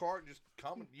get your own cart. Just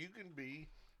comment. You can be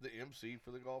the MC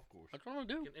for the golf course. That's what I'm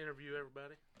gonna do. You can interview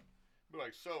everybody. Be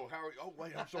like, so how are you? Oh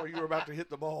wait, I'm sorry, you were about to hit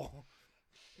the ball.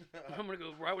 I'm gonna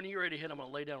go right when you're ready to hit. I'm gonna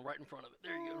lay down right in front of it.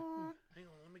 There you go. Hang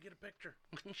on, let me get a picture.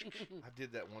 I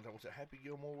did that one time. Was it Happy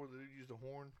Gilmore where they used a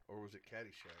horn, or was it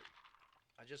Caddyshack?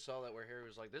 I just saw that where Harry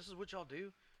was like, "This is what y'all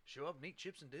do. Show up and eat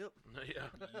chips and dip. Yeah.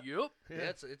 Yep.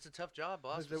 Yeah, it's a tough job,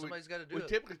 boss. So But somebody's got to do We it.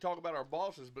 typically talk about our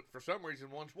bosses, but for some reason,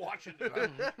 one's watching.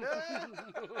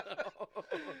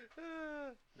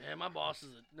 Man, my boss is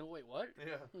no wait, what?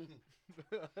 Yeah.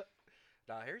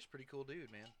 Nah, Harry's a pretty cool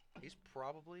dude, man. He's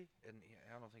probably, and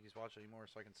I don't think he's watching anymore,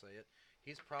 so I can say it.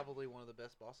 He's probably one of the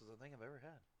best bosses I think I've ever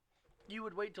had. You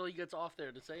would wait till he gets off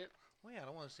there to say it. Well, yeah, I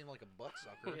don't want to seem like a butt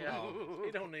sucker. Yeah.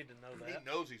 He don't need to know He that.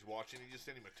 knows he's watching. He just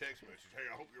sent him a text message. Hey,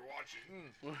 I hope you're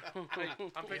watching. Hey,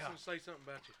 I'm fixing Yeah. to say something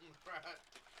about you. Right.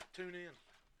 Tune in.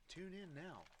 Tune in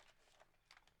now.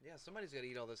 Yeah, somebody's got to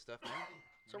eat all this stuff, man.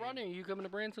 So Rodney, are you coming to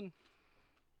Branson?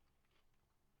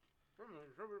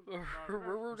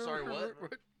 Sorry, what?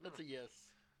 That's a yes.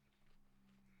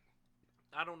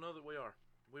 I don't know that we are.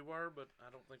 We were, but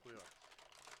I don't think we are.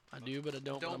 I do, but I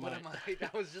don't. Don't, but but I might.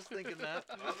 I was just thinking that.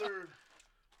 Other,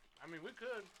 I mean, we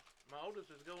could. My oldest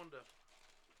is going to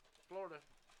Florida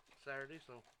Saturday,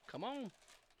 so Come on.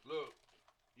 look,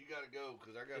 you got to go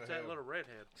because I got it's to that have. little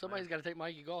redhead. Somebody's got to take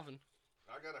Mikey golfing.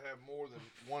 I got to have more than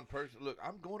one person. Look,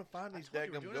 I'm going to find these told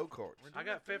you we're daggum doing it. go karts. We're I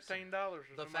doing got it $15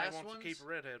 if The somebody fast wants to keep a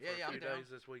ones? redhead for Yeah, a few I'm down. days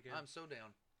this weekend. I'm so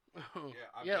down. Yeah,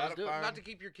 I've Yeah, let's got do to it. find. Not to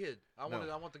keep your kid. I want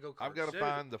No. I want the go karts. I've got to Dude.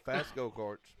 find the fast go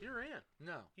karts. You're in.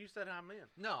 No, You said I'm in.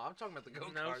 no. I'm talking about the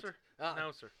go karts. No, sir.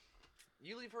 No, sir.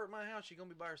 You leave her at my house, she's gonna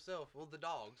be by herself. Well, the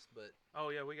dogs, but Oh,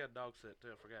 yeah, we got dog set, too.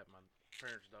 I forgot my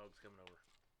parents' dog's coming over.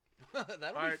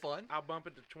 that'll All be right, fun. I'll bump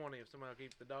it to 20 if somebody will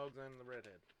keep the dogs and the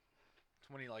redhead.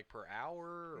 20 like per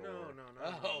hour. Or... No, no, no,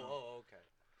 Oh, no, no. oh, okay.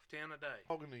 10 a day.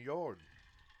 Dog in the yard.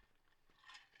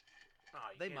 Oh,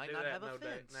 you They can't might do not that have a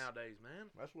fence. nowadays, man.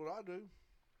 That's what I do.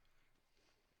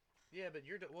 Yeah, but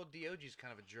well, Dioge's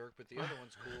kind of a jerk, but the other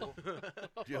one's cool.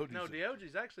 Jody's No, a-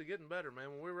 Dioge's actually getting better,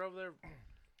 man. When we were over there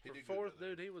He for did good fourth, with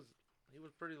that. dude, he was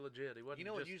pretty legit. He wasn't. You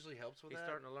know what just, usually helps with he's that?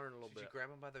 starting to learn a little Did bit. you grab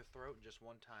them by their throat and just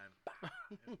one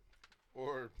time?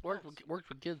 Or Works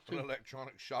with kids an too.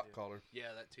 electronic shock collar.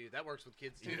 Yeah, that too. That works with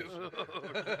kids too. Make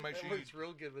That sure you works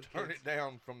real good with turn kids. it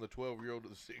down from the 12-year-old to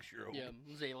the 6-year-old. Yeah,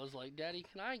 Zayla's like, Daddy,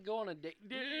 can I go on a date?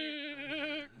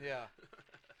 Yeah.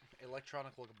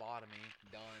 Electronic lobotomy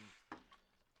done.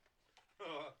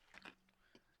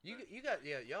 You got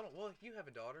y'all don't, well you have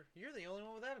a daughter. You're the only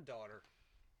one without a daughter.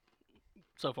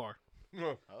 So far,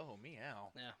 Oh meow.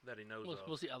 That he knows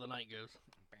we'll of. see how the night goes.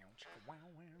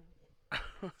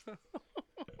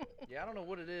 Yeah, I don't know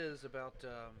what it is about.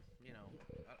 You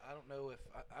know, I don't know if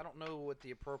I don't know what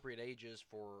the appropriate age is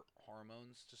for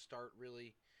hormones to start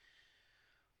really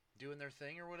doing their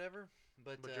thing or whatever.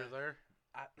 But You're there.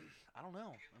 I don't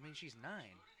know. I mean, she's 9.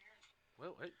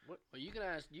 Well, hey, what? Well, you can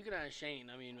ask Shane.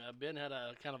 I mean, Ben had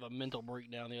a kind of a mental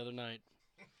breakdown the other night.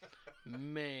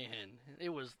 Man, it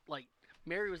was like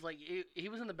Mary was like he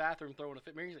was in the bathroom throwing a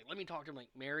fit. Mary's like, let me talk to him. Like,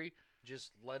 Mary,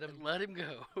 Just let him. let him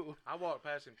go. I walked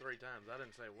past him 3 times. I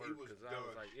didn't say a word was because I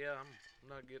was done. like, yeah, I'm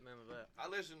not getting into that. I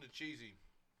listened to Cheesy.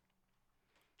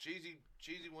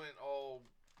 Cheesy went all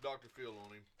Dr. Phil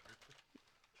on him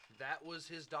That was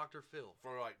his Dr. Phil.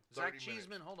 for like 30 Zach minutes.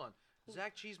 Cheeseman, hold on.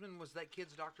 Zach Cheeseman was that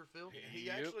kid's Dr. Phil? He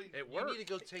Yep. actually It You worked. need to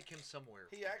go take him somewhere.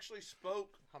 he actually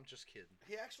spoke I'm just kidding.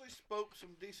 some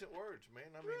decent words, man.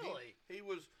 I mean, Really? he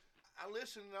was. I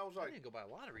listened and I was I like, need to go buy a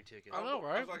lottery ticket. I know,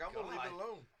 I right? was like, I'm gonna leave it God.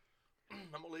 alone.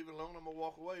 I'm gonna leave it alone. I'm gonna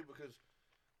walk away because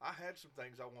I had some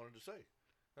things I wanted to say.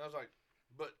 And I was like,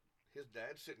 but his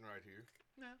dad's sitting right here.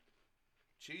 Yeah.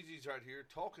 Cheesy's right here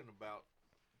talking about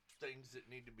things that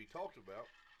need to be talked about.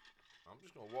 I'm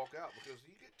just gonna walk out because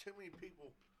you get too many people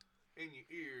in your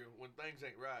ear when things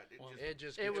ain't right. Well, It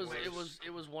just It gets was worse.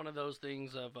 it was one of those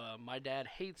things of my dad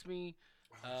hates me.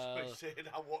 Somebody said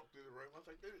I walked through the room. I was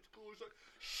like, dude, it's cool. He's like,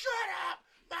 shut up!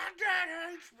 My dad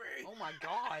hates me. Oh my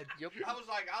God. Yep. I was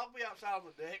like, I'll be outside on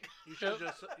the deck. You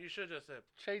should just said.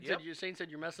 Shane said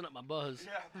you're messing up my buzz.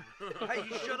 Yeah. Hey,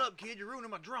 you shut up, kid. You're ruining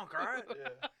my drunk. All right.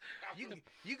 Yeah.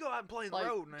 You go out and play the Like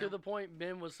road now. to the point,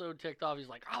 Ben was so ticked off. He's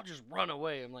like, I'll just run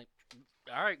away. I'm like,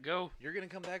 all right, go. You're gonna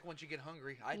come back once you get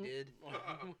hungry. I did.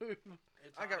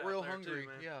 It's I hot got out real there, hungry. Too,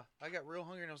 man. Yeah, I got real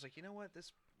hungry, and I was like, you know what?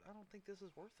 I don't think this is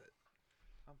worth it.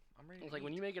 I'm ready. It's to like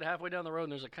when eat. you make it halfway down the road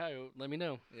and there's a coyote, let me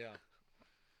know. Yeah.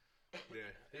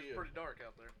 Yeah. It's He, pretty dark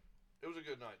out there. It was a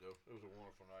good night, though. It was a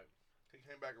wonderful night. He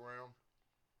came back around.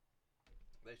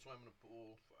 They swam in the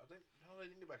pool. I think, no, they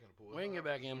didn't get back in the pool. We didn't get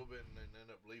back Just in. A little bit and then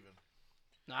ended up leaving.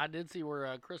 Now, I did see where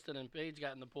Kristen and Paige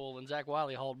got in the pool and Zach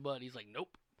Wiley hauled butt. He's like,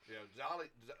 nope. Yeah,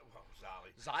 Zolly.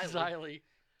 Xylee.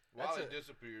 That's Wiley it.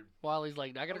 disappeared. Wiley's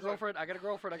like, I got a I was like- girlfriend. I got a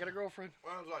girlfriend. I got a girlford.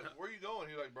 I was like, where you going?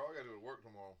 He's like, bro, I got to go to work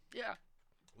tomorrow. Yeah.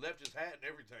 Left his hat and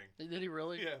everything. Did he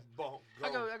really? Yeah, bonk.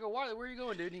 I go, why? Where are you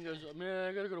going, dude? And he goes, man,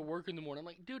 I gotta go to work in the morning. I'm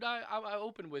like, dude, I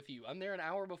opened with you. I'm there an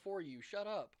hour before you. Shut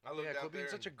up. I looked Yeah, out quit being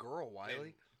there such a girl, and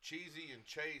Wiley. Cheesy and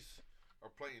Chase are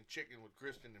playing chicken with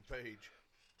Kristen and Paige.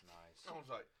 Nice. I was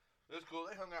like, that's cool.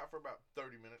 They hung out for about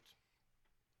 30 minutes,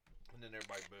 and then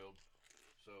everybody bailed.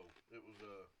 So it was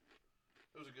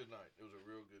a good night. It was a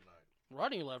real good night.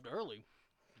 Rodney left early.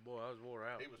 Boy, I was wore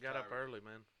out. He was Got up tired. early,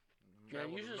 man. Man,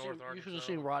 Traveled you to should North have Arkansas.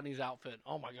 seen Rodney's outfit.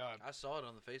 Oh my god. I saw it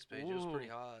on the face page. It was pretty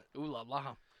Ooh. hot. Ooh la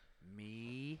la.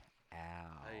 Me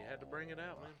out. Hey, you had to bring it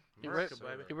out, man. He America, ripped,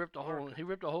 baby. he ripped a hole. He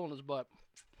ripped a hole in his butt.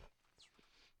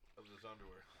 Of this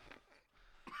underwear.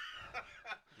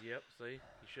 Yep, see?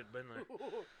 You should have been there.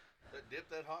 That dip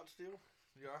that hot still?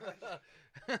 You alright?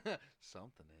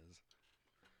 Something is.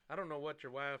 I don't know what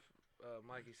your wife,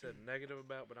 Mikey, said negative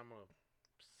about, but I'm going to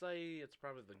say it's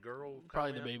probably the girl.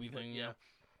 Probably the comment, baby but thing. Yeah.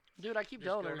 Dude, I keep Just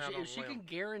telling her going out on if a she limb. can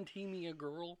guarantee me a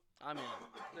girl, I'm in.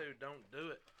 Dude, don't do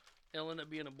it. It'll end up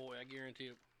being a boy. I guarantee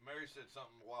it. Mary said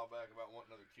something a while back about wanting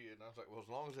another kid, and I was like, well, as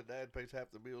long as the dad pays half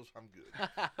the bills, I'm good.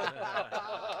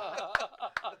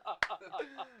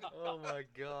 Oh my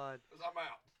God, 'Cause I'm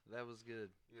out. that was good.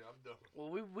 Yeah, I'm done.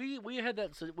 Well, we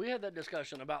had that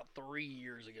discussion about 3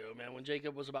 years ago, man. When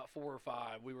Jacob was about 4 or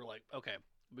 5, we were like, okay,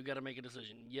 we got to make a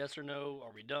decision. Yes or no?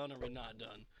 Are we done? Are we not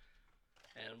done?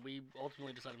 And we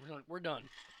ultimately decided we're done.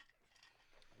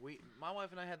 My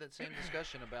wife and I had that same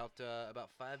discussion about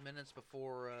 5 minutes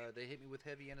before they hit me with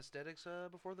heavy anesthetics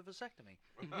before the vasectomy.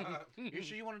 You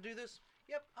sure you want to do this?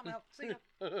 Yep, I'm out. See ya.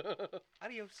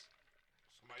 Adios.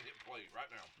 Somebody hit play right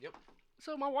now.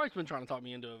 So my wife's been trying to talk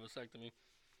me into a vasectomy.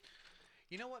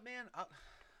 You know what, man?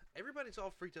 Everybody's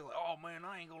all freaked out like, oh man,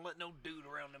 I ain't gonna let no dude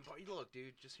around them. Look,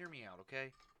 dude, just hear me out,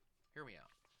 okay? Hear me out.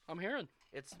 I'm hearing.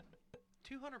 It's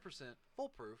 200%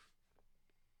 foolproof.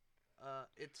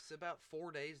 It's about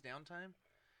 4 days downtime.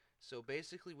 So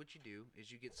basically what you do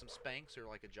is you get some Spanx or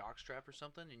like a jock strap or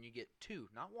something, and you get 2,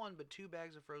 not 1, but 2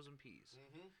 bags of frozen peas.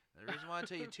 Mm-hmm. And the reason why I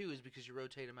tell you 2 is because you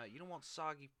rotate them out. You don't want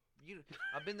soggy.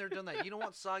 I've been there, done that. You don't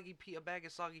want a bag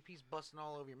of soggy peas busting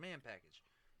all over your man package.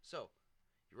 So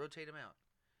you rotate them out,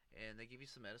 and they give you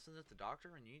some medicine at the doctor,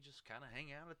 and you just kind of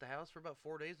hang out at the house for about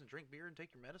 4 days and drink beer and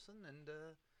take your medicine. And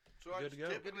So Good that's to go.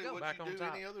 typically Good to go. what Back you on do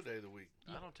top. any other day of the week.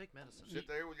 I don't take medicine. Sit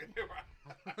there with your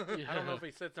I don't know if he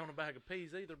sits on a bag of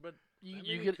peas either, but You, I mean,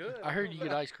 you he get. could. I heard you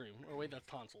get ice cream. Or wait, that's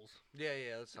tonsils.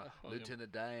 Yeah, that's not okay.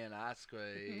 Lieutenant Dan ice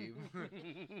cream.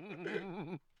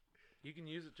 you can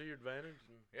use it to your advantage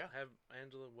and Yeah. have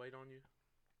Angela wait on you.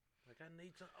 Like, I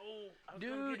need some. Oh, I was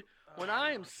gonna Dude, get, when oh,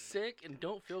 I am dude. sick and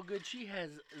don't feel good, she has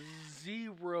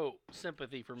zero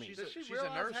sympathy for me. She's Does a, she she's a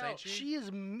realize nurse, how ain't she? She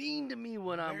is mean to me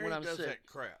when I'm Mary does sick. that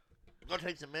crap. Go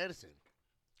take some medicine.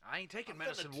 I ain't taking I'm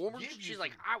medicine, gonna woman. give you She's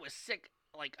like, some- I was sick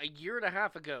like a year and a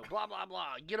half ago. Blah blah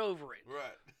blah. Get over it.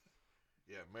 Right.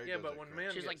 Yeah, Mary Yeah, does but that when crap.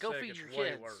 men She's get like, go sick, feed it's your way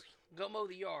kids. worse. Go mow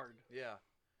the yard. Yeah.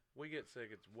 We get sick,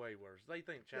 it's way worse. They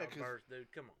think Yeah, 'cause- childbirth,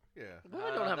 dude. Come on. Yeah.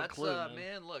 Women don't have a that's, clue, man.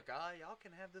 man. Look, y'all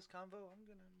can have this convo. I'm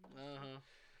gonna. Uh-huh.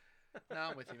 No,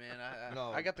 I'm with you, man.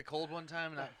 No. I got the cold one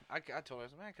time, and I told her, I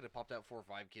said, man, I could have popped out 4 or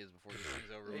 5 kids before this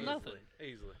thing's over. with." Nothing.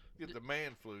 Easily. Get the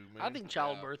man flu, man. I think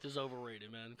childbirth is overrated,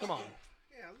 man. Come on.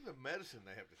 Yeah, this is the medicine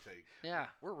they have to take. Yeah.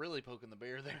 We're really poking the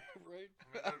bear there. Right.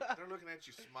 I mean, they're looking at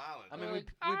you smiling. I mean,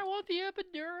 Like, I want the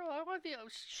epidural. I want the.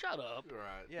 Shut up. You're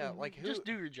right. Yeah, like who? Just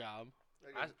do your job.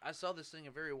 They go, I saw this thing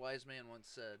a very wise man once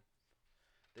said.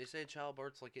 They say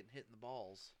childbirth's like getting hit in the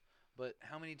balls, but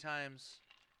how many times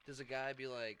does a guy be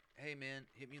like, "Hey man,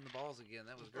 hit me in the balls again.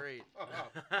 That was great."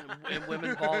 And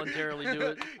women voluntarily do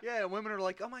it. Yeah, women are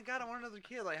like, "Oh my god, I want another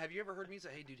kid." Like, have you ever heard me say,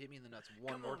 "Hey dude, hit me in the nuts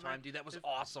one Come more on, time, man. dude. That was It's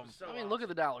awesome." so I mean, look at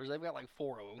the dollars. They've got like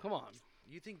 4 of them. Come on.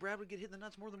 You think Brad would get hit in the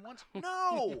nuts more than once?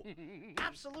 No,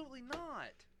 absolutely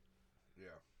not. yeah.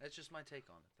 That's just my take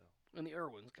on it, though. And the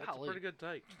Irwins. That's a Golly. pretty good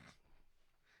take.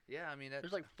 Yeah, I mean, that's,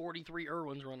 There's like 43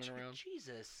 Irwins running around.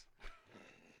 Jesus.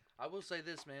 I will say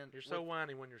this, man. You're so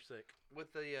whiny when you're sick.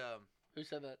 with the Who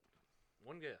said that?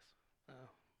 One guess. Oh.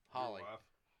 Holly.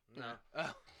 No.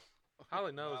 Oh,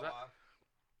 Holly knows. My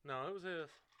No, it was his.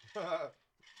 wife.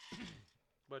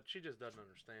 But she just doesn't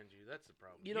understand you. That's the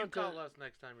problem. You You, don't call tell- us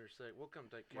next time you're sick. We'll come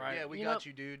take care Right. of yeah, you. we You got know-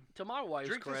 you, dude. To my wife's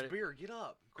Drink credit. this beer. Get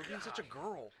up. Quit being such a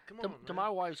girl. Come To, on, to man. my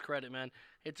wife's credit, man,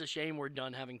 it's a shame we're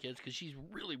done having kids because she's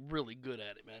really, really good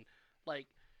at it, man. Like,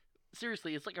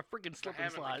 seriously, it's like a freaking slip and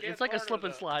having the slide. kid It's like a part or slip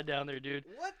and the- slide down there, dude.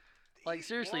 What? Like,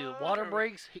 seriously, the What? water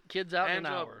breaks, kids out in an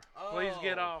Angela, hour. please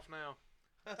get Oh. off now.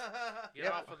 Get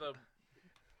Yeah. off of the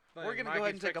thing. We're gonna go ahead and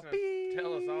Mikey's take a fixing to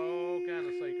Tell us all kind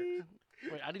of secrets.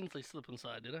 Wait, I didn't say slip and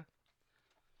slide, did I?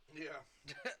 Yeah,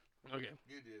 Okay.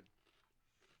 you did.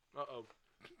 Uh-oh.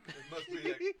 Must be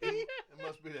that. It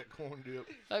must be that corn dip.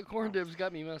 That corn dip's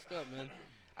got me messed up, man.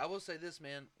 I will say this,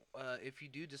 man. If you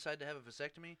do decide to have a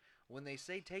vasectomy, when they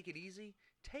say take it easy,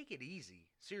 take it easy.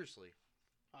 Seriously.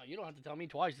 Oh, you don't have to tell me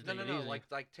twice to No, take no, it no. easy.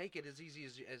 Like take it as easy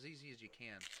as you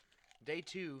can. Day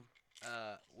 2,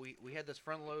 we had this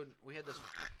front load. We had this.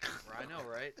 I know,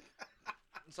 right?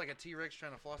 It's like a T-Rex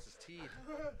trying to floss his teeth.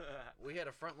 We had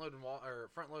a front load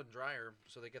and dryer,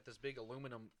 so they got this big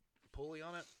aluminum pulley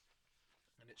on it,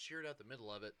 and it sheared out the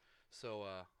middle of it. So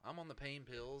I'm on the pain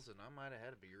pills, and I might have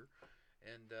had a beer,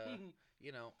 and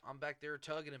you know, I'm back there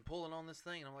tugging and pulling on this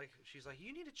thing, and I'm like, she's like,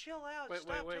 you need to chill out. wait,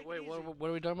 Stop, wait, take wait. it easy. What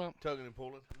are we talking about? Tugging and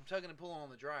pulling. I'm tugging and pulling on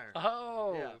the dryer.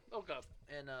 Oh, Yeah. okay.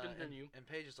 And Continue. and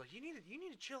Paige is like, you need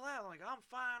to chill out. I'm like, I'm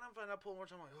fine. I pull more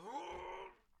time. I'm like,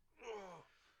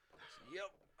 yep,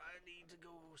 I need to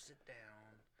go sit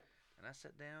down. And I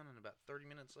sat down, and about 30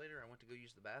 minutes later, I went to go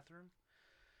use the bathroom,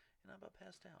 and I about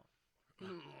passed out.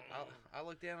 I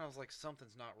looked down, and I was like,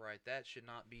 something's not right. That should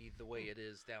not be the way it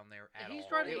is down there at He's all.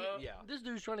 trying to. Yeah. This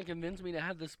dude's trying to convince me to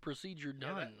have this procedure Yeah,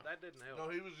 done. that didn't help. No,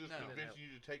 he was just No. convincing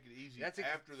you to take it easy That's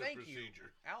after the thank you.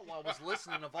 procedure. Outlaw was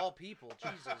listening of all people.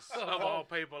 Jesus. Of all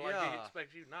people, like he Yeah.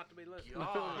 expects you not to be listening.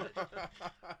 God.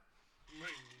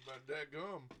 My dad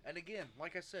gum. And again,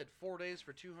 like I said, 4 days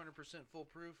for 200% full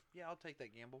proof. Yeah, I'll take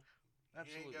that gamble.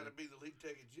 Absolutely. You ain't got to be the lead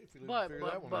taking Jiffy. But- Figure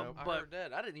but- that one but- out. I but- heard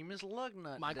that. I didn't even miss lug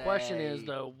nut. My question is day.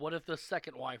 though, what if the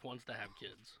second wife wants to have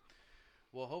kids?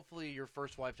 Well, hopefully your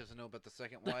first wife doesn't know about the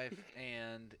second wife,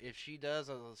 and if she does,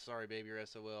 sorry, baby, you're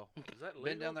SOL. Is that legal?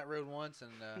 Been down that road once,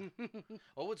 and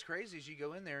well, what's crazy is you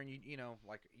go in there and you know,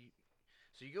 like,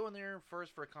 so you go in there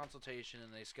first for a consultation,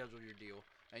 and they schedule your deal,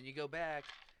 and you go back,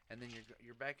 and then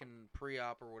you're back in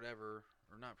pre-op or whatever,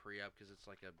 or not pre-op because it's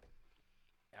like a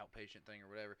outpatient thing or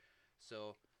whatever.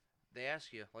 So they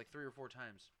ask you like 3 or 4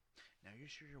 times. Now, you're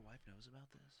sure your wife knows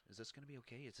about this? Is this going to be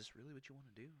okay? Is this really what you want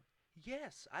to do?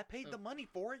 Yes, I paid the money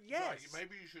for it. Yes. Right,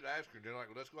 maybe you should ask her. They're like,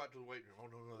 let's go out to the waiting room. Oh,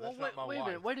 no, Well, that's not my wait a wife.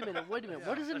 minute. Wait a minute. Wait a minute. Yeah,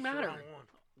 What does it That's the matter? wrong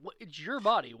one. It's your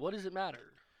body. What does it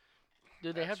matter?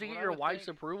 Do they have That's to get what I your would wife's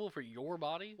think. approval for your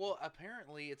body? Well,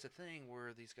 apparently it's a thing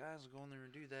where these guys will go in there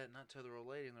and do that and not tell their old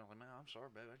lady, and they're like, man, I'm sorry,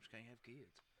 babe, I just can't have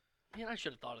kids. Man, I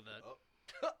should have thought of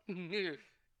that.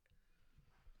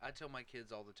 I tell my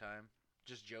kids all the time,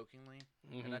 just jokingly,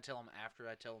 Mhm. and I tell them after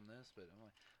I tell them this, but I'm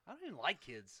like, I don't even like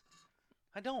kids.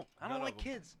 I don't None like of 'em.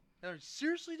 kids. They're like,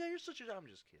 seriously, Dad, you're such a... I'm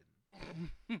just kidding.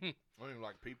 I don't even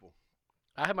like people.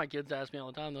 I have my kids ask me all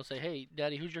the time. They'll say, "Hey,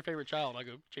 Daddy, who's your favorite child?" I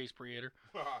go, "Chase Preator."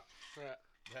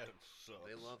 That sucks.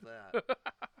 They love that.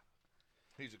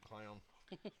 He's a clown.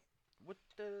 What,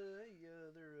 hey,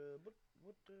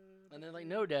 what, And they're like,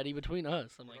 "No, Daddy, between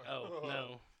us." I'm like, "Oh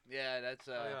no." Yeah, that's,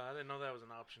 Oh, yeah, I didn't know that was an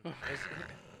option.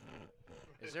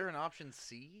 is there an option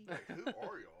C? Like, who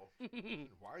are y'all?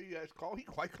 Why are you guys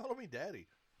why calling me daddy?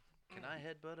 Can I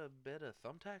headbutt a bed of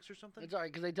thumbtacks or something? It's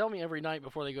alright because they tell me every night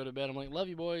before they go to bed. I'm like, "Love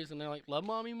you, boys," and they're like, "Love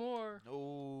mommy more."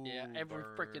 No. Yeah, every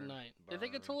freaking burn, night. They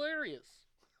think it's burn. hilarious.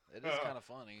 It is kind of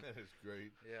funny. That is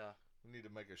great. Yeah. We need to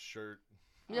make a shirt,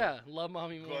 Yeah, love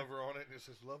mommy more. Glover on it, and it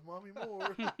says "Love Mommy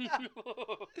More."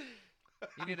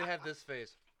 You need to have this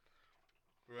face.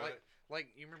 Right? Like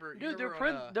you remember, Dude,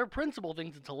 their principal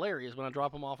thinks it's hilarious when I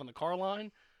drop them off in the car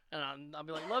line, and I'll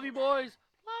be like, "Love you, boys.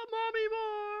 Love mommy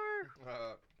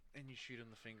more." and you shoot him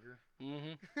the finger.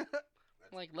 Mm-hmm.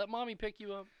 Like, let mommy pick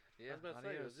you up. Yeah, I was about to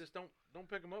say, adios. just don't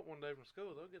pick them up one day from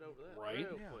school. They'll get over that Right?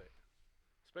 real Yeah. quick.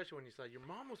 Especially when you say your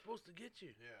mom was supposed to get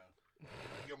you. Yeah.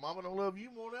 Your mama don't love you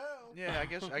more now. Yeah,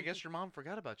 I guess your mom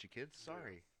forgot about you, kids.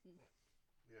 Sorry.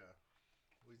 Yeah.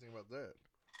 What do you think about that?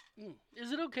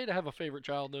 Is it okay to have a favorite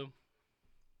child though?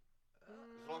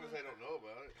 As long as they don't know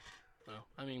about it. No,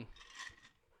 I mean,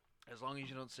 As long as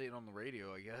you don't say it on the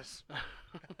radio, I guess.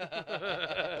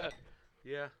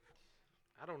 Yeah.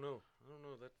 I don't know.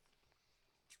 That's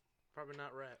probably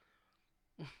not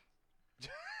right.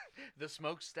 The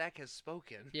smokestack has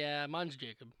spoken. yeah, mine's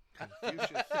Jacob.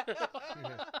 Confucius.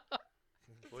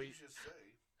 Well, you- Confucius say.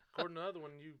 According to the other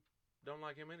one, you don't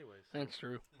like him anyways. That's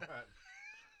true. Right.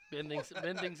 Ben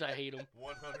thinks I hate him.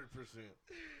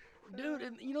 100%. Dude,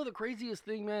 and you know the craziest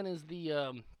thing, man, is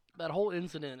the that whole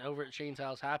incident over at Shane's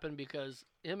house happened because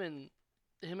him and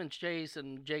Chase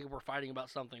and Jacob were fighting about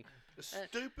something. The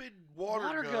stupid water,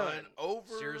 water gun, gun.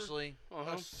 over Seriously?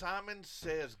 Uh-huh. a Simon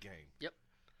Says game. Yep.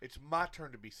 It's my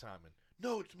turn to be Simon.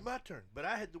 No, it's my turn, but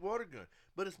I had the water gun.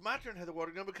 But it's my turn to have the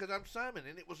water gun because I'm Simon.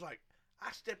 And it was like,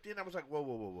 I stepped in, I was like, whoa,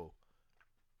 whoa, whoa, whoa.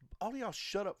 All of y'all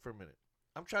shut up for a minute.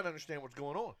 I'm trying to understand what's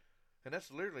going on. And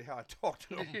that's literally how I talked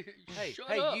to them. Hey, Shut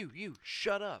hey, up. you,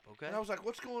 shut up, okay? And I was like,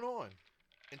 what's going on?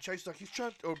 And Chase's like,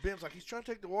 Ben's like, he's trying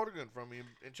to take the water gun from me.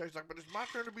 And Chase's like, but it's my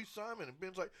turn to be Simon. And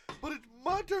Ben's like, but it's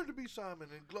my turn to be Simon.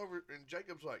 And Glover and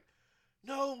Jacob's like,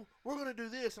 no, we're going to do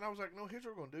this. And I was like, no, here's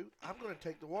what we're going to do. I'm going to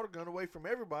take the water gun away from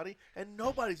everybody, and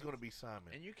nobody's going to be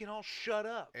Simon. And you can all shut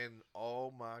up. And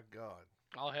oh my God,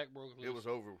 All heck broke loose. it was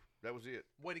over. That was it.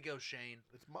 Way to go, Shane.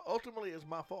 Ultimately, it's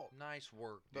my fault, Nice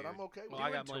work, but dude. I'm okay with Well, I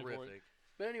it. got blamed for it. Terrific.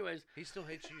 But anyways, He still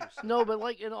hates you. So. no, but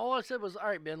like, and all I said was, all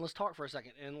right, Ben, let's talk for a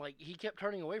second. And like, he kept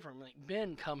turning away from me, like,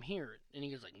 Ben, come here. And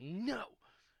he was like, no.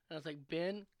 And I was like,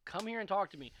 Ben, come here and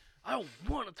talk to me. I don't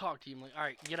want to talk to you. I'm like, all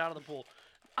right, get out of the pool.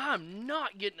 I'm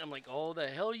not getting. I'm like, oh, the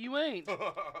hell you ain't.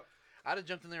 I'd have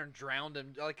jumped in there and drowned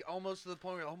him, like almost to the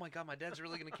point where, oh my God, my dad's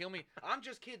really gonna kill me. I'm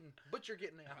just kidding, but you're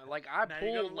getting out. Like, I Now you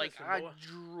gotta pulled, like, listen, I boy.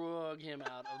 drug him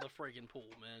out of the freaking pool,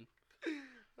 man.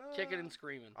 Kicking and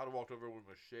screaming. I'd have walked over with a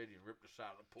machete and ripped the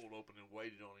side of the pool open and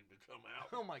waited on him to come out.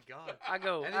 Oh my God. I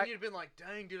go, And then you'd have been like,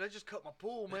 dang, dude, I just cut my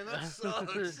pool, man. That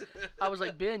sucks. I was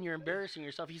like, Ben, you're embarrassing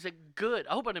yourself. He said, good.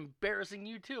 I hope I'm embarrassing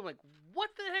you too. I'm like, what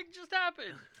the heck just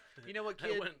happened? You know what, It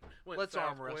kid? went Let's south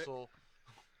arm quick. wrestle.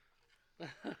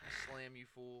 Slam, you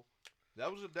fool.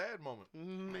 That was a dad moment.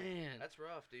 Man. That's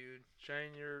rough, dude.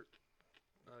 Shane, you're.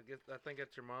 I think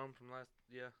that's your mom from last.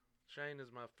 Yeah. Shane is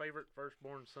my favorite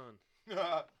firstborn son.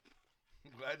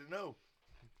 Glad to know.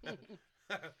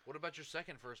 What about your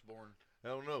second firstborn?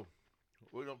 Hell no.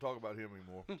 We don't talk about him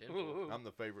anymore. I'm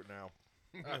the favorite now.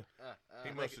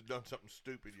 He must have done something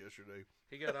stupid yesterday.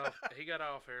 He got off. He got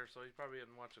off here, so he probably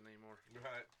isn't watching anymore.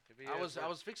 Right. If he I is,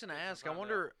 was fixing to ask. I find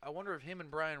wonder if him and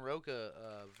Brian Roca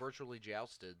virtually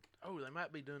jousted. Oh, they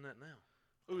might be doing that now.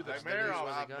 Ooh, the they may stare be off.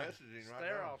 live they got- messaging right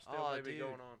Stare now. off still Oh, may be dude.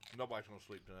 going on. Nobody's gonna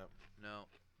sleep tonight. No.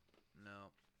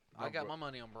 My I got bro- my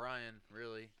money on Brian.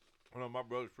 Really. Oh no, my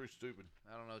brother's pretty stupid.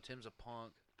 I don't know. Tim's a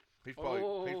punk. He's probably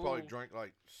Oh. drank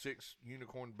like 6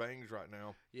 unicorn bangs right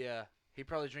now. Yeah. He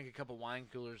probably drink a couple wine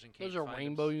coolers and can't Those are find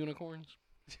rainbow Him. unicorns.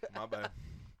 My bad.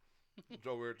 It's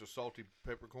over here at the salty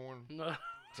peppercorn. No.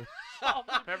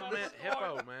 Peppermint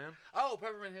hippo, man. Oh,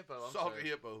 peppermint hippo. I'm Salty sorry.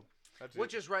 hippo. That's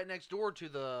Which it. is right next door to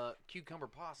the cucumber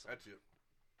possum. That's it.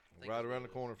 think Right is around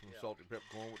what the it corner is. from Yeah. salty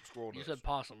peppercorn with squirrel You nuts. said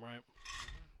possum, right?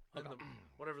 And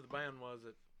whatever the band was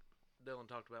that Dylan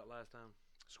talked about last time.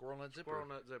 Squirrel nut zipper. Squirrel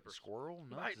Nut Zipper. Squirrel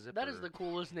nut Right, zipper. that is the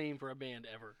coolest name for a band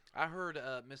ever. I heard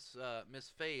Miss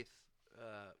Faith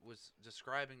was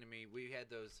describing to me. We had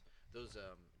those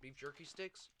beef jerky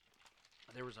sticks.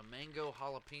 There was a mango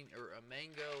jalapeno or a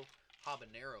mango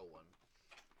habanero one,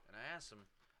 and I asked him.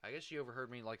 I guess she overheard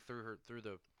me like through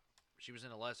the. She was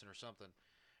in a lesson or something,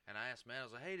 and I asked Matt. I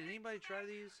was like, "Hey, did anybody try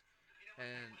these?"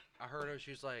 And I heard her.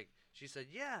 She said,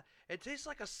 "Yeah, it tastes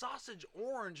like a sausage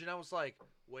orange." And I was like,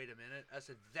 "Wait a minute." I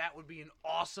said, "That would be an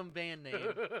awesome band name."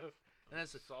 And I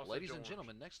said, Sausage "Ladies and Orange.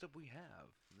 gentlemen, next up we have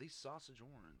the Sausage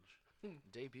Orange,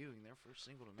 debuting their first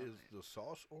single Is tonight." the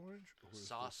sauce orange? Or is the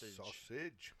Sausage.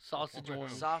 sausage. Sausage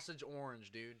orange. Sausage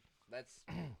Orange, dude. That's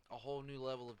a whole new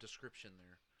level of description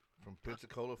there. From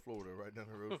Pensacola, Florida, right down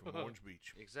the road from Orange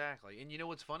Beach. Exactly. And you know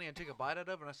what's funny? I took a bite out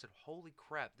of it and I said, "Holy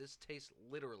crap, this tastes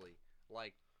literally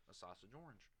like a sausage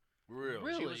orange." Really?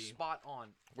 Really? She was spot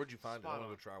on. Where'd you find it? I Spot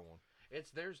want on. to try one.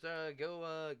 There's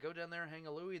go down there, hang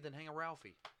a Louie, then hang a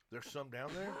Ralphie. There's some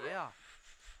down there? Yeah.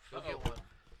 Go get Uh-oh. one.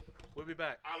 We'll be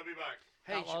back. I'll be back.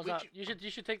 Hey, Outlaws we out. should- You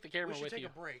should take the we camera should with take you. a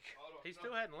break. He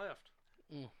still hadn't left.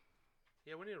 Mm.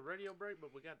 Yeah, we need a radio break,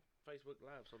 but we got Facebook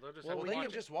Live, so they'll just Well, have Well, to they watch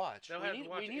can it. just watch. They'll We have to need,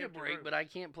 watch we it need a empty break, room. but I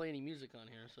can't play any music on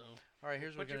here, so. All right,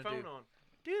 here's what Put we're your going to phone do. on.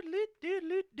 Diddle-it,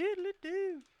 diddle-it, diddle-it,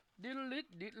 do.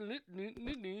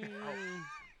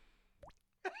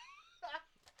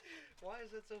 Why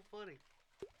is that so funny?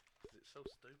 It's so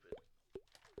stupid.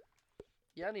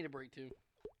 Yeah, I need a break too.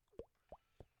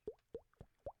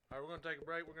 All right, we're gonna take a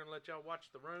break. We're gonna let y'all watch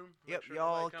the room. make Yep, sure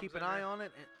y'all nobody comes keep an in eye there. on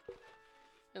it.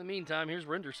 In the meantime, here's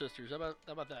Render Sisters. How about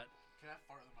that? Can I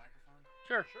fart in the microphone?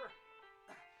 Sure. Sure.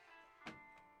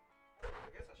 I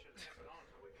guess I should have it on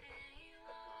so we can.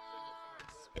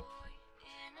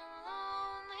 In a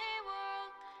lonely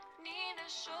world, need a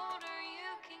shoulder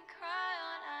you can cry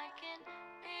on. I can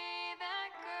be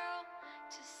that girl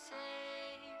to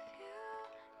save you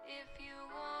if you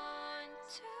want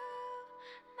to.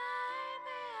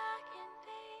 Maybe I can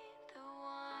be the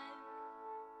one.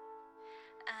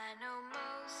 I know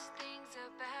most things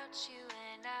about you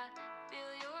and I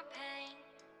feel your pain.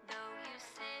 Though you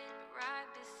sit right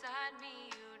beside me,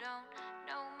 you don't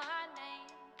know my name.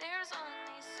 There's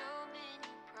only so many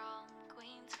prom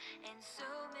queens and so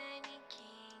many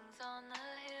kings on the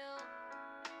hill.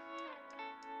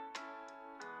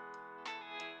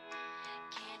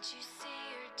 Can't you see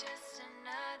you're just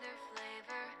another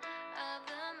flavor of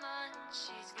the month?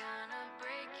 She's gonna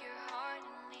break your heart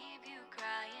and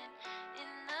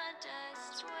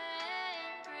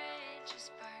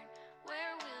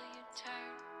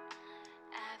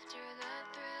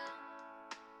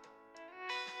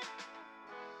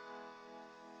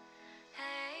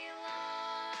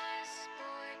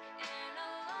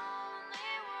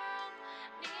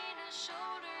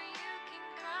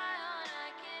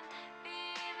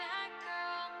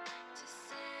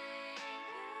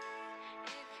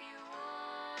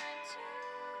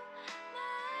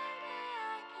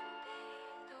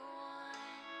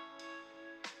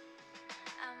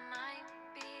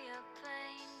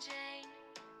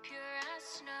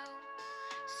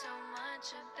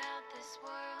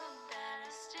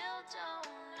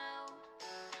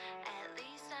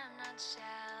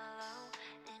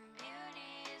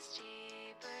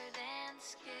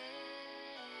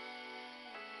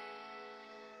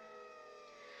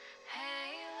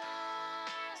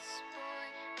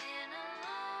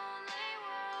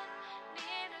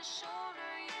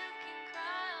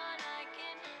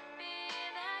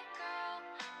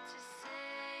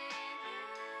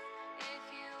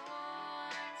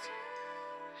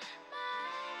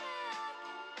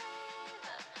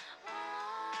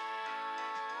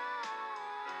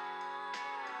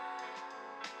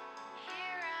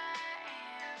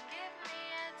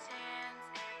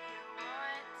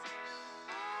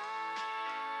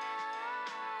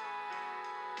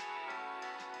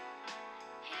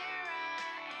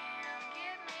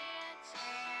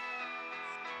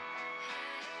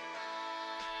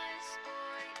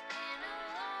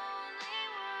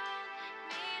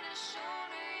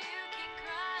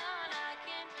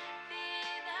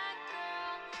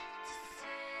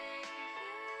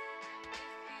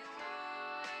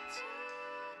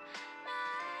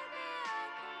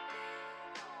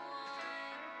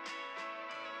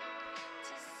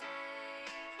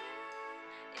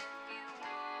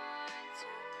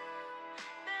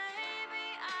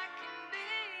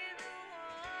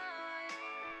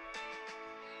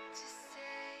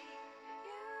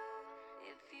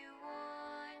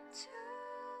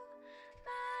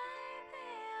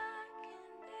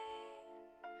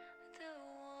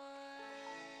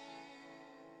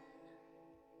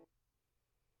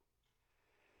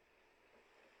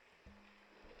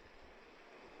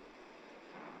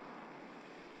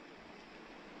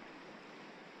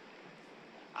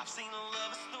I've seen a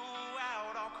lover throw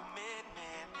out all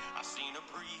commitment. I've seen a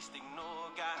priest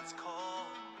ignore God's call.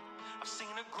 I've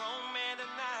seen a grown man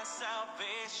deny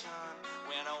salvation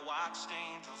when I watched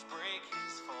angels break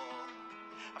his fall.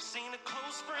 I've seen a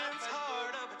close friend's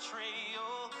heart a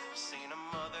betrayal. I've seen a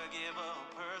mother give up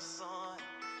her son.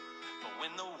 But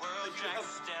when the world drags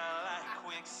us down like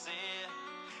quicksand,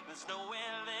 there's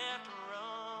nowhere left to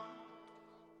run.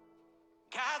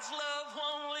 God's love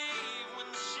won't leave when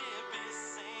the ship is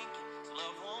sinking. His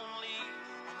love won't leave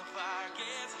when the fire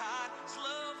gets hot. His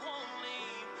love won't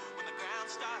leave when the ground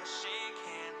starts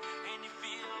shaking and you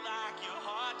feel like your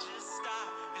heart just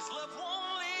stopped. His love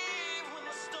won't leave when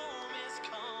the storm is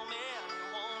coming. It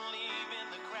won't leave in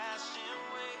the crashing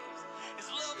waves.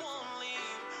 His love won't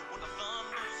leave when the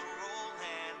thunder's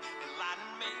rolling and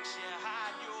lightning makes you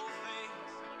hide your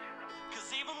face. 'Cause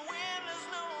even when there's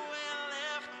nowhere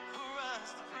left for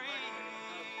us to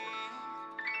breathe,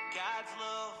 God's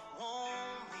love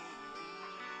won't leave.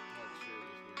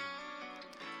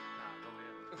 Nah, go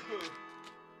ahead.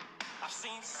 I've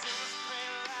seen sinners pray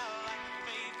loud like the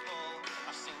faithful.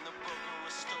 I've seen the broken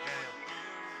restored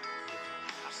anew.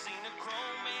 I've seen a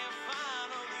grown man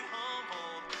finally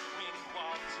humbled when he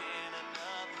walked in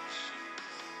another's shoes.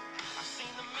 I've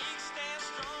seen the meek stand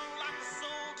strong like a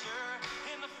soldier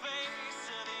in the face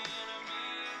of the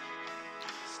enemy.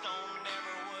 The stone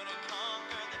never would have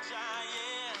conquered the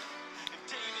giant if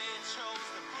David chose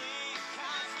to flee.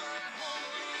 God's love won't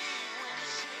leave when the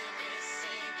ship is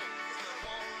sinking. His love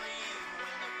won't leave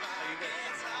when the fire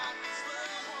gets hot. His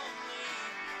love won't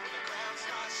leave when the ground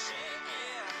starts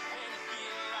shaking and you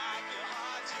feel like your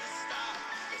heart just stopped.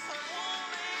 His love won't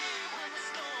leave when the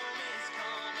storm is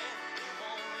coming. It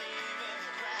won't leave in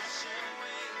the crashing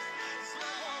waves. His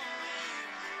love won't leave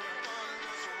when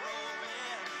thunder's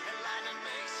rolling and lightning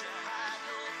makes you hide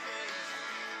your face.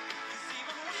 'Cause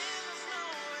even when there's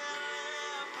nowhere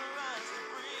left for us to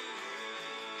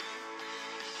breathe,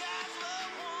 God's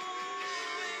love won't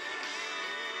leave.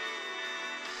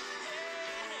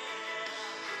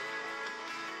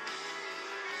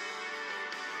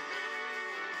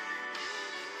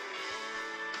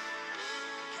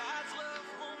 God's love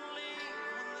won't leave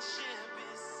when the ship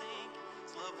is sinking.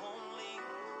 His love won't leave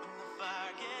when the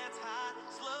fire gets hot.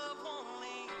 His love won't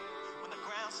leave when the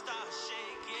ground starts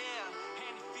shaking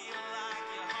and you feel like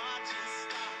your heart just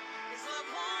stopped. His love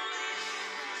won't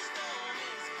leave when the storm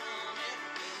is coming.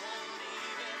 It won't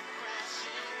leave in the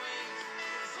crashing waves.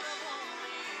 His love won't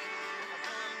leave when the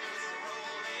thunder's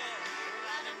rolling and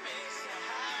lightning makes you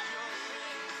hide your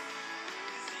face.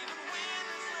 'Cause even when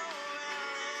there's nowhere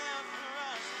left for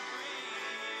us to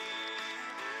breathe,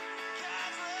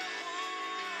 God's love won't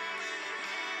leave.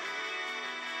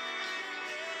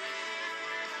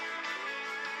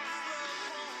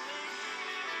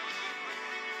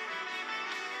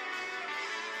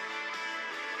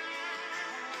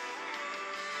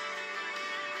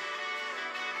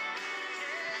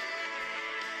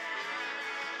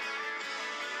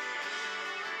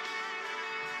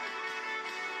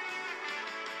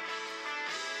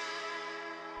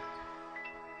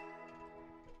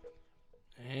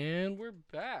 And we're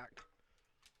back.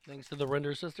 Thanks to the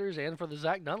Render Sisters and for the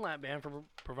Zach Dunlap Band for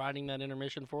providing that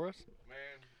intermission for us. Man,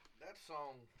 that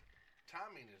song,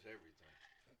 timing is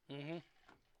everything. Mm-hmm.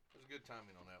 There's good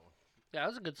timing on that one. Yeah, that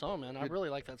was a good song, man. I Good- really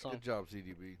like that song. Good job,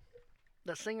 ZDB.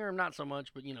 The singer, not so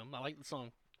much, but, I like the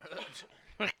song.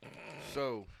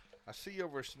 So, I see you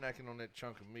over snacking on that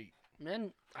chunk of meat.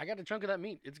 Man, I got a chunk of that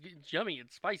meat. It's yummy.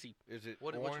 It's spicy. Is it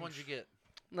Which orange? one'd you get?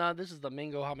 Nah, this is the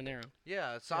mango habanero.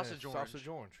 Yeah, Yeah, sausage orange. Sausage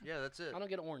orange. Yeah, that's it. I don't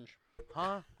get orange.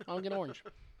 Huh? I don't get orange.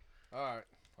 All right,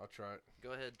 I'll try it.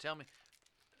 Go ahead, tell me.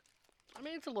 I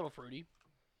mean, it's a little fruity.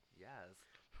 Yes.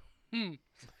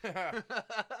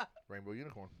 Rainbow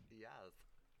unicorn.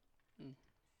 Yes.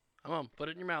 Come on, put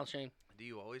it in your mouth, Shane. Do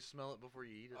you always smell it before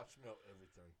you eat it? smell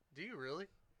everything. Do you really?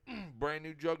 Brand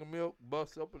new jug of milk,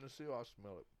 bust open the seal. I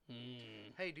smell it.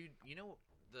 Hey, dude, you know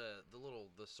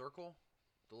the circle,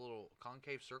 the little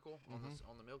concave circle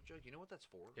on the milk jug? You know what that's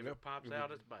for? If it pops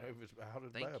out, it's bad. If it's out,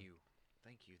 it's Thank bad. you.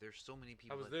 Thank you. There's so many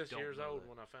people I was that this don't years know old that.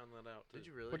 when I found that out. Too. Did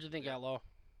you really? What'd you think, Outlaw?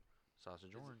 Sausage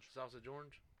Is it orange. Sausage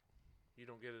orange? You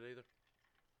don't get it either?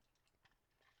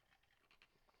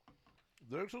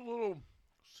 There's a little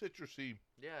citrusy,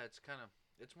 Yeah,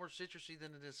 it's more citrusy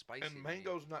than it is spicy. and to me.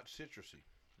 mango's not citrusy.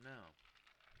 No.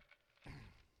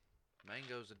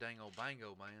 Mango's a dang old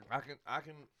bango, man. I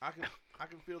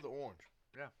can feel the orange.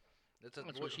 That's a,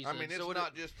 That's what she I said. mean, it's So would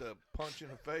not just a punch in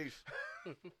the face.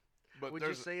 But Would you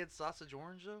there's, say it's sausage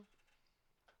orange though?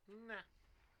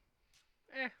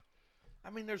 Nah. I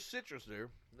mean, there's citrus there.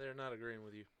 They're not agreeing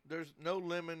with you. There's no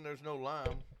lemon. There's no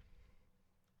lime.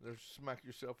 There's smack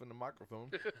yourself in the microphone.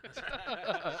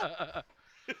 I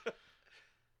don't know.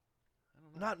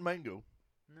 Not mango.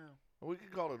 No. We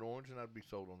could call it orange, and I'd be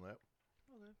sold on that.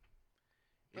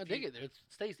 I If dig you- it.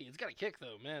 It's tasty. It's got a kick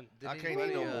though, man. Did I can't eat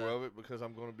anybody, no more of it because I'll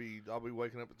be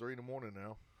waking up at 3 in the morning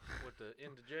now. With the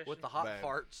indigestion. With the hot Bad.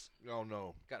 farts. Oh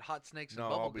no, Got hot snakes and no,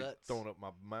 bubble I'll be guts. throwing up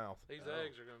my mouth. These Oh.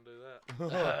 eggs are gonna do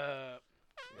that.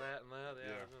 That and that. Yeah,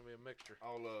 Yeah. it's gonna be a mixture.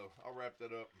 I'll wrap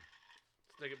that up.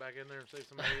 Stick it back in there and see if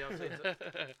somebody else eats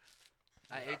it.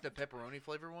 I ate the pepperoni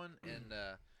flavor one, and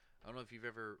I don't know if you've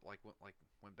ever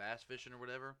went bass fishing or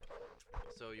whatever.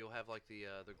 So you'll have like the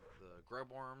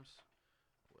grub worms.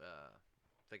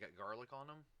 They got garlic on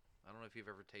them. I don't know if you've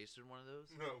ever tasted one of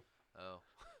those. No, Oh,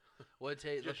 well,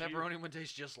 the Just you. pepperoni one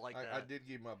tastes just like that. I did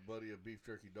give my buddy a beef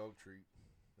jerky dog treat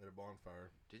at a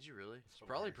bonfire. Did you really? It's So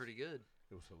probably nice. pretty good.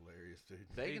 It was hilarious, dude.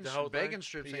 Bacon, the whole bacon thing?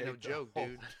 strips He ain't no ate the joke, whole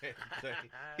dude. damn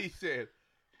thing. He said,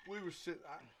 we were sitting,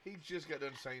 he just got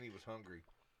done saying he was hungry.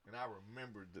 And I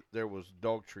remembered that there was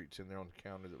dog treats in there on the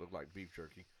counter that looked like beef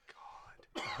jerky.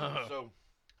 God. So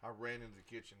I ran into the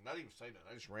kitchen. Not even saying that.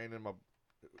 I just ran in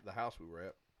the house we were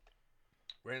at.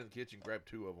 Ran in the kitchen, grabbed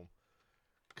 2 of them.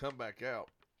 Come back out.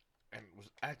 And was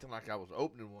acting like I was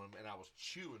opening one, and I was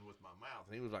chewing with my mouth.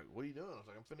 And he was like, what are you doing? I was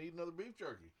like, I'm finna eat another beef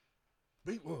jerky.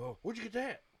 Where'd you get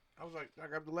that? I was like, I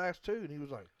grabbed the last 2. And he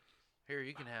was like, Here,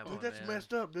 you can have dude, one, that's man.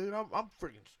 messed up, dude. I'm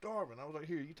freaking starving. I was like,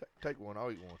 here, you take one.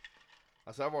 I'll eat one.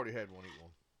 I said, I've already had one. Eat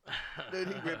one. Dude,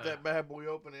 he ripped that bad boy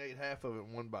open and ate half of it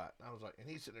in one bite. I was like, and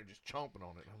he's sitting there just chomping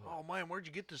on it. I'm like, Oh man, where'd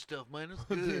you get this stuff, man? It's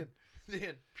then, good.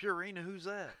 then Purina, who's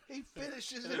that? he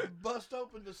finishes it and bust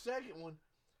open the second one.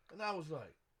 And I was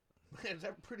like, man, is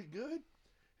that pretty good?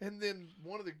 And then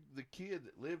one of the kid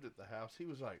that lived at the house, he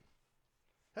was like,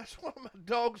 that's one of my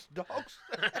dog's dogs.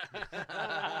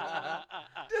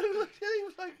 Dude, look, he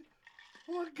was like,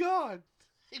 oh my God.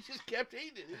 He just kept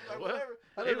eating it. He was like, Well, whatever.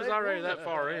 I He done was ate already one. that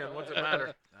far in. What's it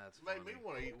matter? That's Made funny. me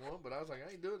want to eat one, but I was like,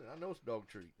 I ain't doing it. I know it's a dog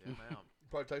treat. Yeah, man.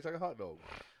 Probably tastes like a hot dog.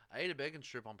 I ate a bacon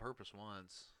strip on purpose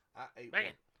once. I ate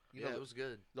Bacon. one. You Yeah, know it was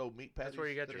good. the old meat patties That's where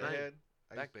you got that your they name.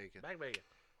 had? Back bacon. Back bacon.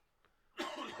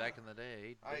 Back in the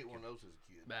day, I ate one of those as a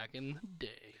kid. Back in the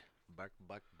day. Back in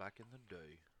the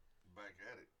day. Back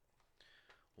at it.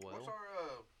 Well, What's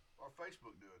our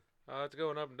Facebook doing? It's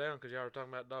going up and down because y'all were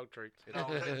talking about dog treats. No,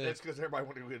 that's because everybody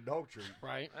wanted to get a dog treat.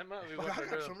 Right. That might be Like, what I they're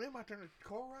got doing. some of them out there in the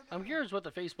car right now. I'm curious what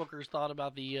the Facebookers thought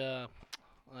about the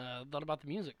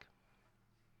music.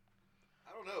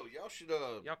 I don't know. Y'all should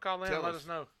Y'all call in Tell and let us. us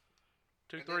know.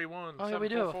 231 Oh, yeah, we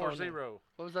do have a phone 7440.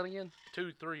 What was that again?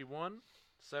 231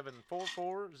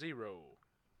 7440.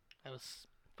 That was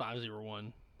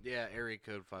 501 yeah, area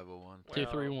code 501.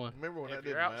 231 remember when that If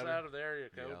you're didn't outside matter? of the area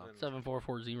code, Yeah. then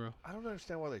 7440 I don't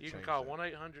understand why they you can changed call that.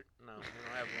 1-800. No, we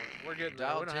don't have one. We're getting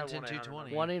Dial we don't have 10 10 1-800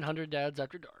 220. number. 1-800 Dads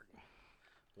After Dark.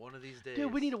 One of these days.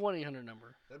 Dude, we need a 1-800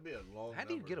 number. That'd be a long How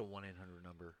do you number. get a 1-800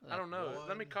 number? I don't know.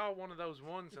 Let me One. call one of those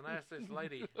ones and ask this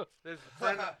lady. This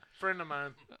friend of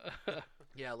mine,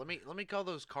 Yeah, let me call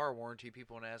those car warranty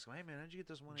people and ask them, hey man, how'd you get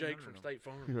this 1-800 Jake from number? State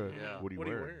Farm. Yeah. Yeah. What are you What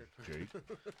are you wearing, Jake?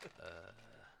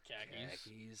 Khakis.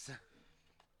 Khakis. 1-800.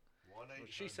 Well,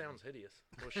 she sounds hideous.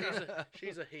 Well,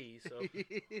 she's a he, so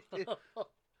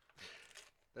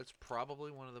That's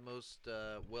probably one of the most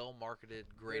well-marketed,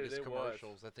 greatest it was.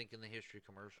 commercials, I think, in the history of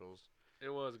commercials. it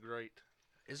was great.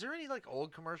 Is there any, like,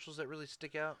 old commercials that really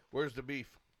stick out? Where's the beef?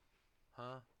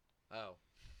 Huh? Oh.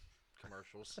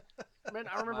 Commercials. Man,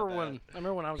 I remember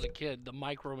when I was a kid, the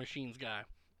Micro Machines guy.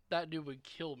 That dude would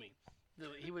kill me.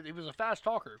 He was a fast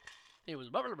talker. He was.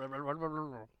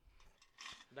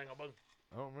 Dangle boom.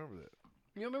 I don't remember that.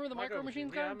 You remember the Micro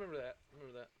Machines Yeah, I guy? remember that.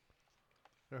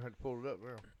 I had to pull it up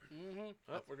there. Mm-hmm.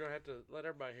 Oh, we're gonna have to let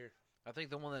everybody hear. I think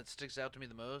the one that sticks out to me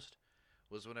the most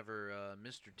was whenever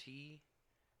Mr. T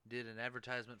did an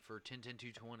advertisement for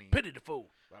 10-10-220. Pity the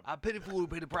fool. I pity fool who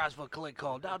paid the price for a collect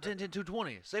call. Dial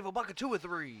 10-10-220. Save a buck of 2 or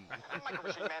 3. Micro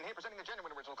Machine Man here presenting the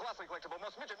genuine original, colossally collectible,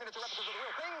 most midget miniature replicas of the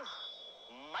real things.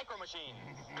 Micro Machine.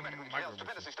 Dramatically detailed,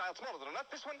 stupendously styled, smaller than enough,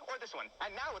 this one or this one.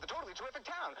 And now with a totally terrific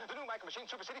town, the new Micro Machine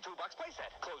Super City Toolbox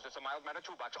playset. Closed, it's a mild mannered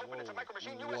toolbox. Open, it's a Micro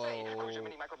Machine USA. Cruise your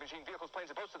mini Micro Machine vehicles,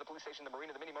 planes, and boats to the police station, the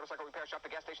marina, the mini motorcycle repair shop,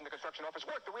 the gas station, the construction office,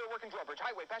 work, the real working drawbridge,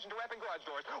 highway, passenger ramp, and garage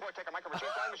doors. Or take a Micro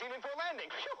Machine flying machine in for a landing.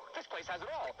 Phew, this place has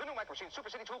it all. The new Micro Machine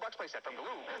Super City Toolbox playset from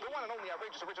Galoo. The one and only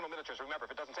outrageous original miniatures. Remember,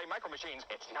 if it doesn't say Micro Machines,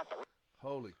 it's not the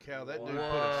Holy cow, that dude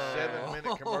put a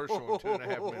 7-minute commercial in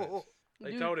 2.5 minutes.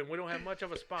 They Dude. told him we don't have much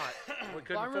of a spot. We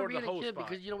couldn't Well, I remember afford the being a whole kid spot.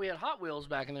 because we had Hot Wheels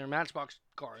back in there, Matchbox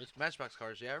cars. Matchbox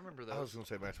cars, yeah, I remember those. I was going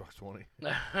to say Matchbox 20.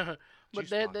 But Juice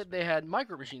they, box, they had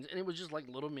Micro Machines, and it was just like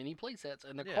little mini play sets,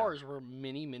 and the Yeah. cars were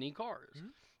mini cars. Mhm.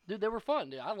 Dude, they were fun.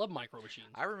 Dude, I love Micro Machines.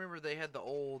 I remember they had the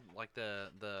old, like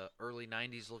the early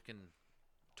 '90s looking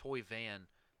toy van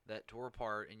that tore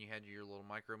apart, and you had your little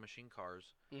Micro Machine cars,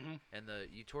 Mm-hmm. and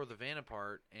you tore the van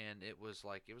apart, and it was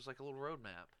like a little road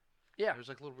map. Yeah. It was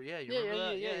like a little, you Yeah,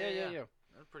 remember yeah, that? yeah.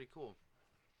 That was pretty cool.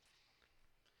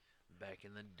 Back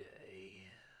in the day.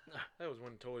 That was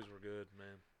when toys were good,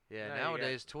 man. Yeah, Now you got-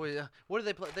 nowadays toys. What do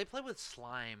they play? They play with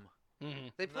slime. Mm-hmm.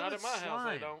 They play Not with at my slime. house,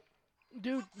 they don't.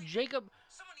 Dude, Jacob.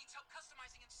 Someone needs help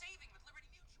customizing and saving with Liberty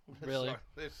Mutual. Really? Sorry,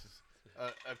 this is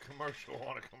a commercial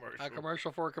on a commercial. A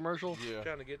commercial for a commercial? Yeah.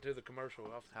 Trying to get to the commercial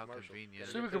off the How commercial. convenient.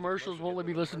 Gotta Stupid get to the commercials commercial, won't let get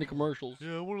me to the listen to commercials.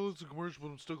 Yeah, I want to listen to commercial, but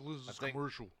I'm stuck listening I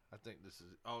think- I think this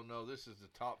is. Oh no, this is the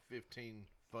top 15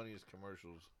 funniest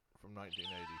commercials from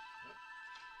 1980.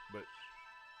 But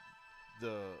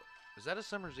Is that a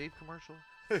Summer's Eve commercial?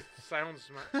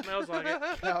 Smells like it.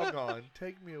 Calgon,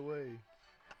 take me away.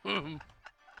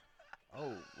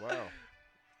 Oh wow,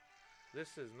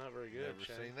 This is not very good, never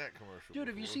Shane. seen that commercial. Dude,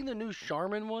 have you before. seen the new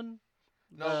Charmin one?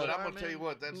 No, but I'm gonna Charmin? tell you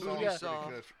what, that Booty song's pretty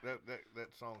song. good.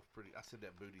 That song's pretty. I said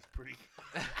that booty's pretty.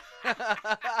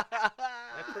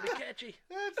 That's pretty catchy.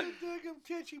 That's a damn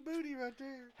catchy booty right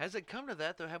there. Has it come to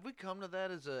that though? Have we come to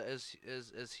that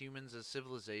as humans, as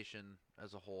civilization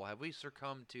as a whole? Have we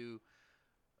succumbed to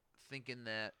thinking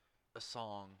that a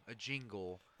song, a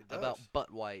jingle It about does.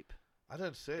 butt wipe I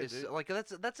done said, is dude. like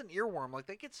that's an earworm? Like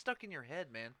that gets stuck in your head,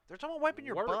 man. They're talking about wiping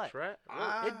your Works, butt. right?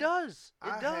 I- It does. It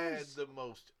I had does. the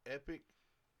most epic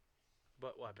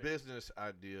Butt wiping. business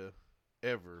idea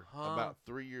ever Huh? about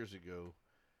 3 years ago,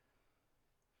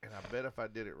 and I bet if I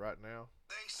did it right now,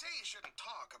 They say you shouldn't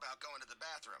talk about going to the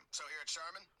bathroom. So here at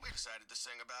Charmin, we decided to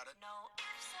sing about it. No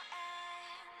ifs or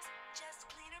ands, just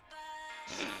cleaner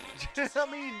butt.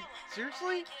 I mean,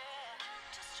 seriously?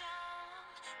 Too strong,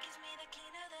 gives me the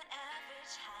cleaner than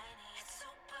average hiney. It's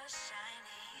super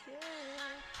shiny.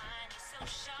 Hiney so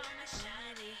sharp and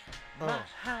shiny.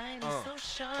 Hiney uh, so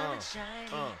sharp and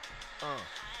shiny.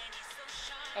 Hiney so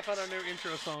sharp. I found our new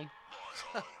intro song.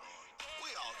 We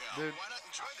all go. Dude, Why not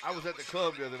enjoy the I was at the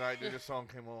club the other night, dude. This song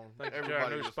came on. Thank you to our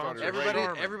Everybody new just started sponsor, Everybody, raging.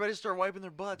 Charmin. everybody started wiping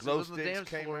their butts. Glow It was on the sticks dance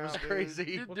came floor. It was out, dude. crazy.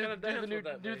 Do, What do, kind of do the dance new would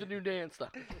that do be? the new dance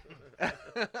stuff.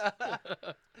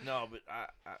 No, but I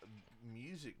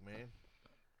music, man.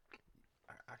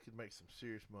 I could make some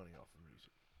serious money off of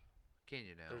music. Can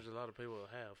you now? There's a lot of people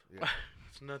that have. Yeah.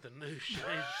 It's nothing new, Shane.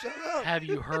 Shut up! Have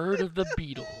you heard of the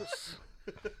Beatles?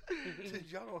 Dude,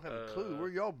 y'all don't have a clue where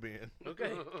y'all been.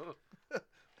 Okay.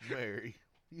 Mary,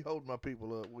 you hold my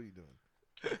people up. What are you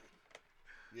doing?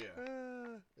 Yeah,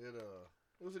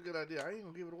 it was a good idea. I ain't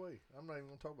gonna give it away. I'm not even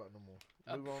gonna talk about it no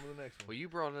more. Move on to the next one. Well, you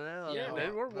brought it out. Yeah, Yeah, No,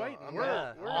 dude, we're no, waiting. I'm We're,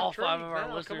 not. we're All five intrigued of our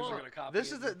now. listeners Come are on. gonna copy.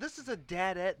 This is a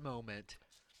dadette moment.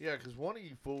 Yeah, because one of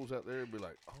you fools out there would be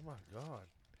like, "Oh my God,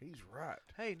 he's right."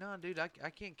 Hey, no, dude, I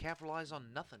can't capitalize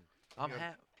on nothing. I'm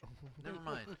Yeah. Never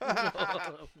mind.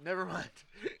 Never mind.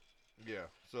 Yeah.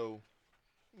 So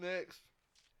next,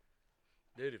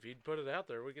 Dude, if you'd put it out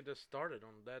there, we could just start it on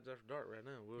Dad's After Dark right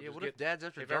now. We'll Yeah, just what get, if Dad's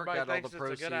After if Dark everybody got all the thinks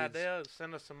proceeds? it's a good idea,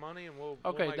 send us some money and we'll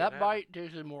Okay, make it that happen. bite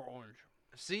tasted more orange.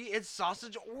 See, it's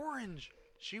sausage orange.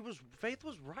 Faith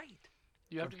was right.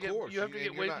 You have Of to get course, you have you- to and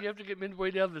get you're way, not- you have to get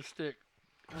midway down the stick.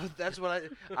 That's what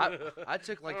I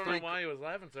took like I don't three. know why he was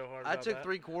laughing so hard. I about took that.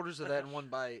 3/4 of that in one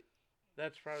bite.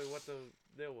 That's probably what the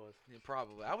deal was. Yeah,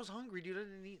 probably. I was hungry, dude. I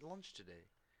didn't eat lunch today.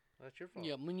 That's your fault.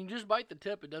 Yeah, when you just bite the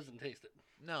tip, it doesn't taste it.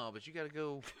 No, but you got to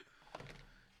go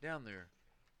down there.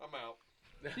 I'm out.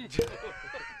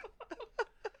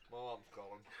 My mom's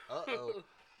calling.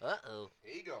 Uh oh.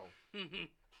 Here you go.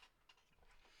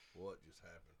 What just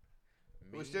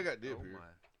happened? We still got dip here.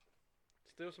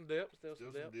 Still some dip. Still Still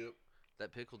some some dip. dip.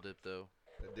 That pickle dip though.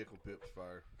 That Dickle Pip's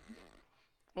fire.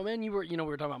 Well, man, we were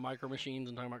talking about micro machines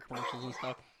and talking about commercials and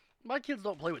stuff. My kids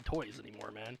don't play with toys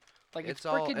anymore, man. Like it's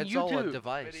all. freaking It's YouTube, all a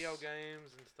device. Video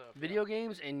games and stuff. video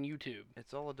games and YouTube.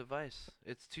 It's all a device.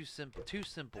 It's too simple. Too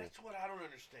simple. That's what I don't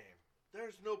understand.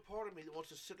 There's no part of me that wants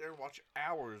to sit there and watch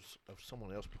hours of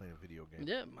someone else playing a video game.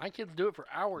 Yeah, my kids do it for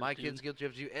hours. My dude. kid's guilty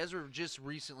of it too. Ezra just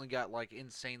recently got like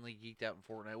insanely geeked out in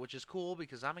Fortnite, which is cool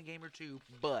because I'm a gamer too.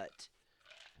 But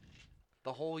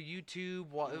the whole YouTube,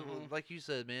 like you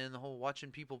said, man, the whole watching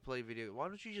people play video. Why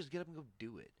don't you just get up and go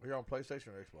do it? Are you on PlayStation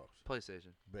or Xbox?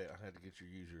 PlayStation. Bet I had to get your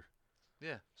user.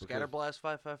 Yeah. Because- Scatterblast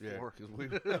Yeah, 554. because we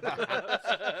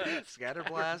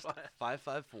Scatterblast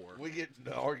 554. we get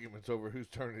into arguments over whose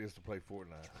turn it is to play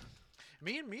Fortnite.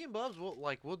 Me and Bubs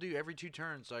we'll do every 2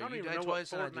 turns. So I don't you even die know what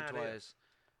twice and I do Fortnite twice. is.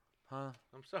 Huh?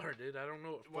 I'm sorry, dude. I don't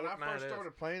know what When I Fortnite first is.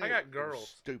 started playing, I it, got it was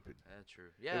girls. stupid. That's true.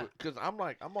 Yeah. Because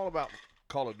I'm all about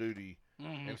Call of Duty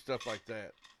Mhm. and stuff like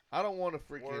that. I don't want to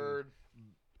freaking. Word.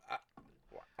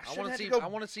 I shouldn't want have to see. go. I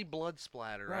want to see blood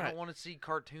splatter. I Right. don't want to see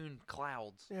cartoon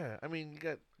clouds. Yeah, I mean, you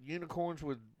got unicorns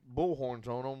with bullhorns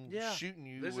on them Yeah. shooting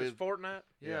you This with, is Fortnite.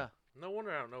 Yeah. No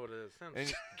wonder I don't know what it is. Sounds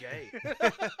And- gay.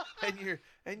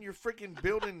 and you're freaking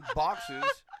building boxes.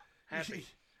 Happy.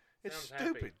 It's Sounds happy.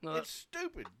 stupid. No. It's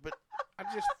stupid. But I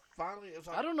just finally, it's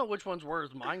like I don't know which one's worse,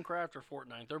 Minecraft or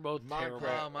Fortnite. They're both terrible.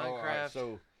 Minecraft. Minecraft. All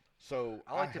right, so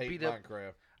I like to hate beat up-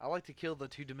 Minecraft. I like to kill the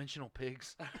 2-dimensional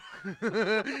pigs.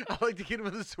 I like to get them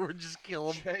with a sword, and just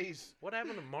kill them. Chase. What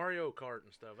happened to Mario Kart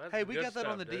and stuff? That's Hey, we good got that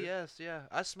on the stuff, dude. DS. Yeah,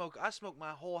 I smoke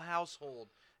my whole household,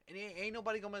 and ain't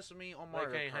nobody gonna mess with me on They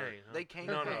Mario can't Kart. hang. Huh? They can't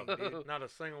no, hang, no, dude. not a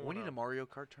single We one. need a of Mario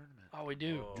Kart tournament. Oh, we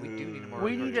do. Oh. We do need a Mario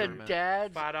We Kart need a tournament.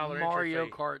 dad's $5 entry Mario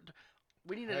fee. Kart.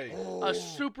 We need Hey. a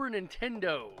Super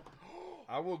Nintendo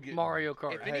I will get Mario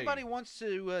Kart. If Hey. anybody wants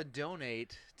to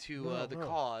donate to No, the no,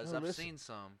 cause, no, I've listen. seen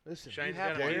some. Listen, Shane's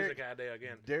have got a one. music idea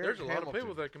again. Derek There's a lot of Hamilton.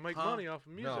 people that can make Huh? money off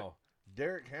of music. No,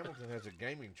 Derek Hamilton has a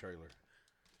gaming trailer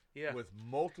Yeah. with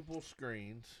multiple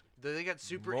screens. They got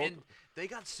super. Multi- They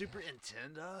got Super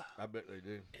Nintendo. I bet they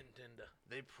do. Nintendo.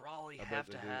 They probably I bet have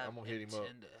they to do. have. I'm gonna hit him up.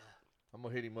 Nintendo. I'm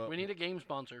gonna hit him up. We need a game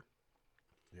sponsor.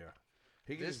 Yeah,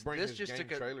 he can This- just bring this his just game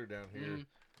took a- trailer down here Mhm.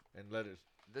 and let us.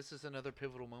 This is another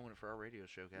pivotal moment for our radio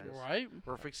show, guys. Right?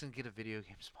 We're fixing to get a video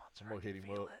game sponsor. I'm gonna I can hit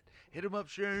him feel up. it. Hit him up,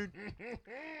 Shane.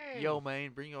 Yo,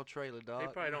 man, bring your trailer, He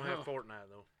dog. probably don't have Huh. Fortnite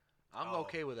though. I'm Oh.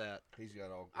 okay with that. He's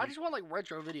got all. I just want like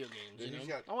retro video games. Dude, You he's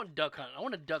know? got- I want Duck Hunt. I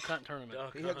want a Duck Hunt tournament.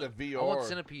 Duck He had the Hunt. I want VR,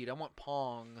 Centipede. I want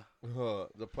Pong.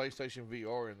 the PlayStation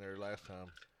VR in there last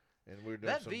time, and we were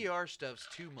doing That some, VR stuff's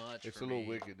too much. It's for a little me.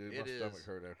 wicked, dude. It My is. stomach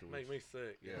hurt afterwards. Make me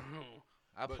sick. Yeah. Oh.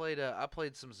 I But-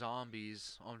 played some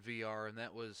zombies on VR, and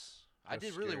that was I That's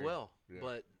did really scary. well, Yeah.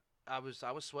 but I was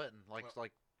sweating like Well,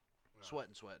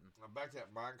 sweating. Now back to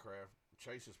that Minecraft.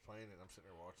 Chase is playing it. I'm sitting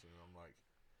there watching it. I'm like,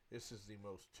 this is the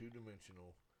most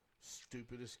two-dimensional,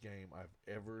 stupidest game I've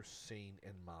ever seen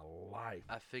in my life.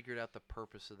 I figured out the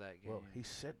purpose of that game. Well, he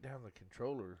set down the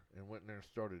controller and went in there and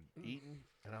started eating,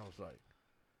 and I was like,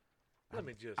 Let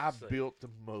me just I say. built the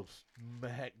most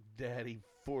Mac Daddy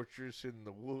fortress in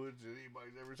the woods that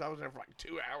anybody's ever seen. I was there for like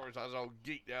 2 hours. I was all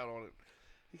geeked out on it.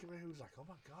 He came in, he was like, "Oh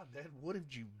my God, Dad, what have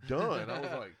you done?" I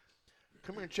was like,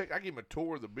 "Come here and check." I gave him a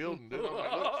tour of the building, dude. I was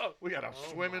like, "Look, we got a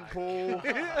Oh swimming my pool."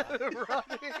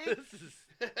 This is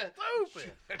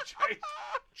stupid.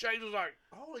 Chase was like,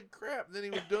 "Holy crap!" And then he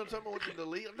was doing something. I went to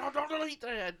delete. No, don't delete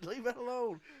that. Leave it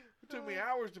alone. It took me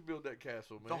hours to build that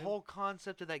castle, man. the whole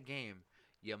concept of that game,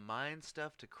 you mine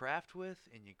stuff to craft with,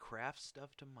 and you craft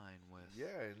stuff to mine with. yeah,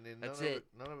 and then That's none of it. it.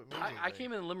 None of it means I anything.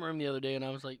 came in the living room the other day and I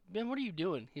was like, Ben, what are you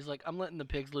doing? He's like, I'm letting the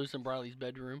pigs loose in Briley's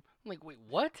bedroom. I'm like, wait,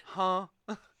 what? Huh?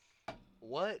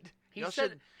 What? He Y'all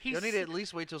said should- he Y'all need to s- at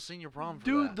least wait till senior prom for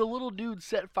Dude, that. the little dude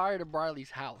set fire to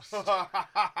Briley's house.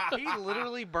 He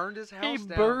literally burned his house he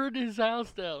down. burned his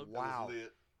house down. Wow. It was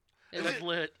lit. It was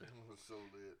lit. It was so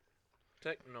lit.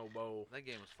 Techno Bowl. That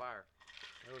game was fire.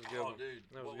 That was a good one.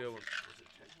 That was a good one. Was it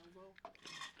Techno Bowl?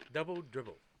 Double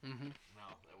dribble. Mm-hmm. No,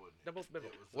 that wasn't. Double dribble.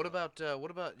 It was, What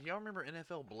about y'all remember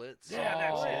NFL Blitz? Yeah,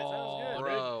 that's Oh, it. That was good,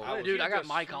 bro. dude. Dude, You I got just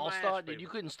Mike smash Allstott. Dude, you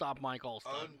people. couldn't stop Mike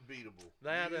Allstott. unbeatable.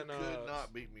 That you and, could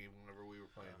not beat me whenever we were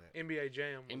playing that. NBA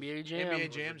Jam. was- NBA Jam. NBA was a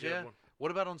Jams, good yeah. one.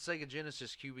 What about on Sega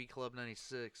Genesis QB Club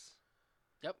 96?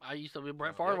 Yep, I used to be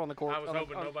Brett Favre on the court. I was on the-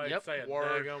 hoping on- nobody yep. would say a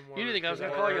Word. daggum word. You didn't think I was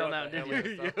gonna 'cause call you know on what that, the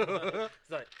did hell it is.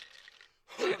 It's like,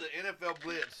 The NFL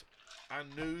Blitz, I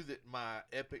knew that my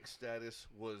epic status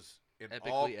was in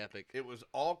Epically all. epic. It was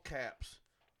all caps.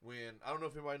 When I don't know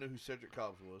if anybody knew who Cedric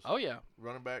Cobbs was. Oh yeah,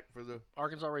 Running back for the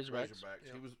Arkansas Razorbacks. Razorbacks.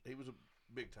 Yeah. He was a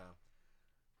big time.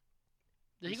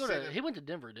 Did he He go said to? it- He went to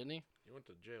Denver, didn't he? you went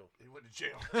to jail. He went to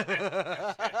jail.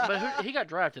 But he got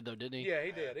drafted though, didn't he? Yeah,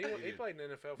 he did. He did. played in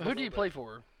the NFL. But who did he play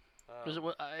for? Uh, Was it?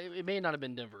 It may not have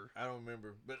been Denver. I don't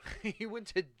remember, but He went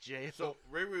to jail. so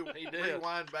He did.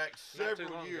 rewind back Not too several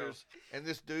long ago. years, and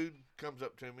this dude comes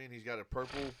up to me and he's got a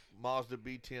purple Mazda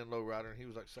B10 lowrider, and he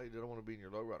was like, "Say, dude, I want to be in your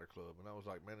lowrider club." And I was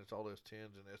like, "Man, it's all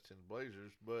S10s and S10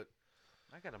 Blazers, but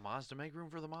I got a Mazda. Make room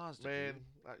for the Mazda. man,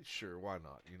 dude. sure, why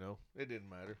not? You know, it didn't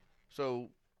matter." So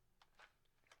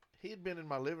he had been in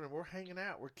my living room. We're hanging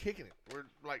out. We're kicking it. We're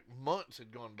like months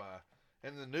had gone by,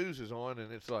 and the news is on,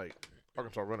 and it's like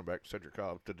Arkansas running back Cedric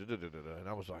Cobb. And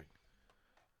I was like,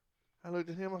 I looked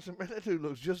at him. I said, "Man, that dude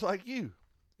looks just like you."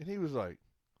 And he was like,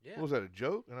 Yeah. "Was that a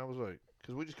joke?" And I was like,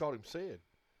 "Because we just called him Ced.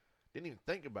 Didn't even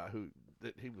think about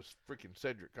that he was freaking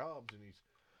Cedric Cobbs." And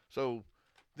so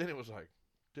then it was like,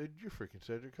 "Dude, you're freaking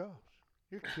Cedric Cobbs.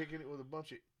 You're kicking it with a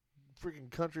bunch of freaking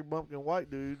country bumpkin white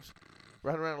dudes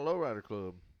right around a lowrider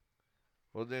club."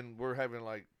 Well, then we're having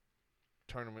like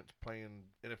tournaments playing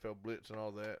NFL Blitz and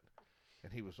all that,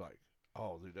 and he was like,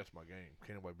 oh, dude, that's my game.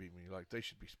 Can't nobody beat me. Like, they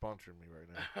should be sponsoring me right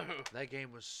now. That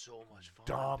game was so much fun.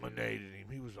 Dominated him.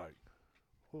 He was like,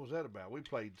 what was that about? We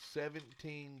played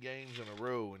 17 games in a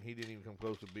row, and he didn't even come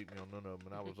close to beat me on none of them.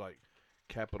 And I was like,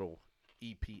 capital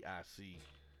EPIC,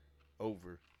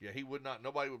 over. Yeah, he would not.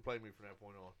 Nobody would play me from that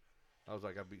point on. I was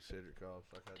like, I beat Cedric Cobbs.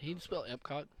 Like, Did he spell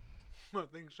Epcot? I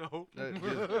think so.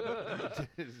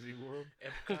 Disney World.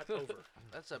 Epcot over.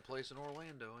 That's that place in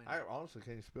Orlando. Ain't I it? honestly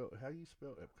can't spell. How do you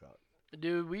spell Epcot?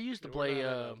 Dude, we used to We're play.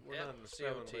 not in the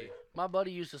spelling FCOT. bee. My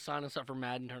buddy used to sign us up for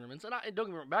Madden tournaments, and don't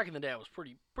get me wrong. Back in the day, I was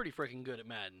pretty freaking good at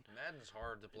Madden. Madden's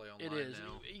hard to play It online is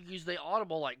now. because they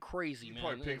audible like crazy, You man.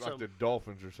 probably picked And like the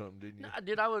Dolphins or something, didn't you? Nah,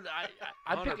 dude,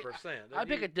 I'd pick 100%. I'd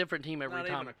pick a different team every Not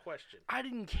time. even a question. I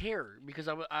didn't care because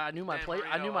I knew my Dan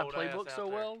I knew Marino, my old ass playbook out so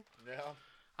there. well. Yeah.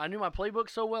 I knew my playbook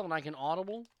so well, and I can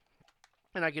audible,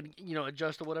 and I could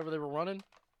adjust to whatever they were running.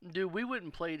 Dude, we went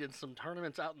and played in some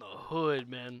tournaments out in the hood,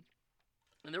 man.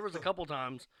 And there was a couple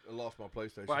times I lost my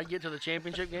PlayStation. where I get to the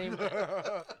championship game.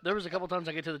 There was a couple times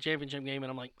I get to the championship game,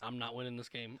 and I'm like, I'm not winning this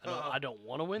game. I don't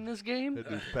want to win this game. That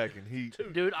dude's packing heat.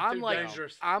 Dude, I'm Too like,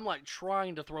 dangerous. I'm like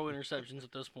trying to throw interceptions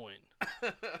at this point.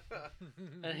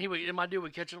 And my dude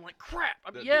would catch it. I'm like, crap.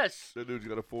 Yes. That dude's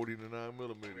got a 49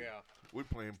 millimeter. Yeah. We're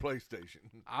playing PlayStation.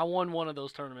 I won one of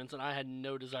those tournaments, and I had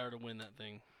no desire to win that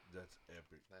thing. That's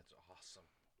epic. That's awesome.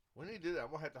 When he did that,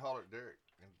 I'm gonna have to holler at Derek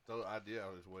and throw the idea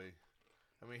out his way.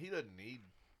 I mean, he doesn't need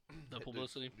The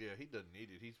publicity. Yeah, he doesn't need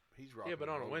it. He's rocking. Yeah, but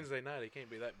on a and rolling. Wednesday night, he can't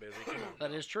be that busy. Come on.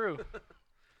 That is true.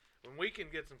 When we can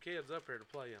get some kids up here to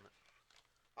play in it.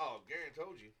 Oh, Garen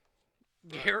told you.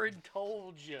 Garrett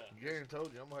told you. Garen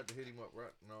told you. I'm gonna have to hit him up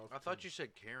right now. I thought you said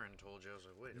Karen told you. I was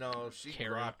like, wait. a No, minute. she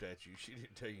Karen. dropped at you. She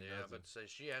didn't tell you Yeah, nothing. but say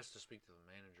she has to speak to the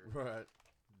manager. Right.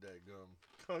 Dadgum.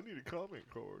 I need a comment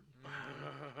card.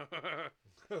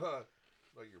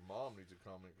 Like your mom needs a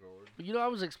comment card. I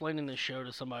was explaining this show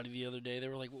to somebody the other day. They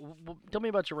were like, tell me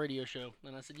about your radio show.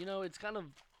 And I said,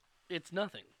 it's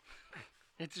nothing.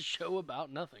 It's a show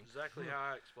about nothing. Exactly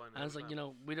how I explained it. I was every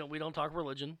like, time. we don't talk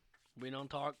religion. We don't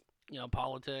talk,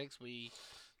 politics. We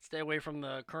stay away from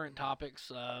the current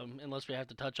topics unless we have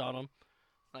to touch on them.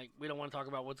 Like, we don't want to talk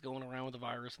about what's going around with the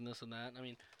virus and this and that. I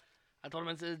mean, I told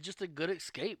him it's just a good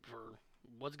escape for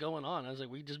what's going on. I was like,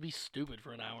 we just be stupid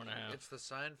for an hour and a half. It's the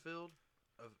Seinfeld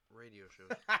of radio shows.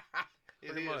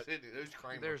 It Pretty is, much. isn't it? Who's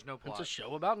Kramer? There's no plot. It's a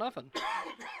show about nothing.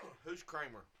 Who's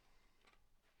Kramer?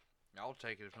 I'll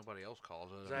take it if nobody else calls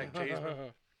it. Zach Cheeseman.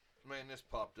 Man, this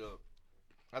popped up.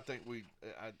 I think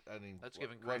I mean, That's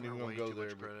giving wasn't Kramer even way gonna too go there,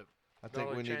 much but credit. I think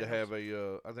Dolly we need to Channels. have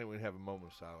a. I think we need to have a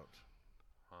moment of silence.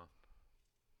 Huh.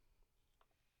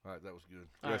 All right, that was good.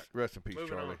 All Rest in peace, Moving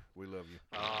Charlie. on. We love you,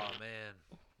 Oh man.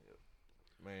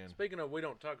 man. Speaking of, we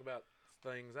don't talk about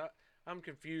things. I'm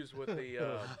confused with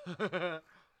the.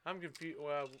 I'm confused.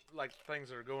 Well, like things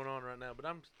that are going on right now, but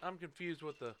I'm confused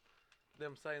with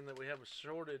them saying that we have a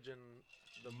shortage in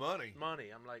The money. money.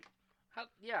 I'm like,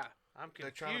 Yeah. I'm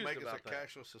They're confused trying to make us about a that.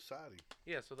 cashless society.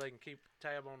 Yeah, so they can keep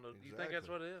tab on the. You think that's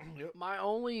Exactly. what it is? Yep. My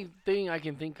only thing I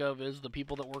can think of is the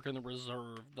people that work in the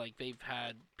reserve. Like, they've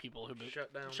had people who've been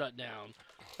Shut down. shut down.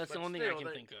 That's But the only thing I still,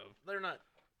 can think of. They're not.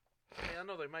 Hey, I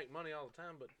know they make money all the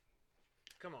time, but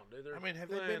come on, dude. I mean, have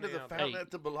they been to plenty the out there. fountain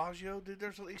at the Bellagio? Dude,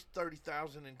 there's at least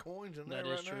 30,000 in coins in there That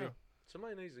is right true.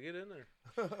 Somebody needs to get in there.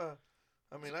 now.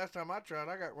 I mean, last time I tried,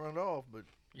 I got run off, but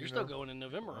You're you still know, going in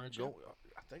November, I'm aren't you?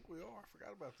 I think we are. I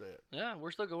forgot about that. Yeah,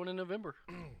 we're still going in November.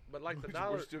 But like the We're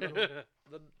Dollar, still going.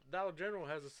 the Dollar General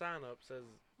has a sign up says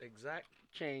exact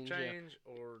Change, yeah. change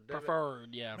or debit. Preferred,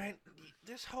 yeah. Man,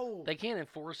 this whole They can't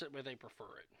enforce it, but they prefer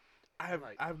it.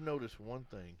 I've noticed one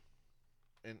thing,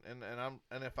 and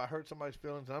if I hurt somebody's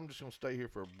feelings, I'm just gonna stay here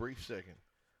for a brief second.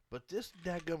 But this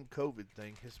daggum COVID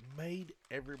thing has made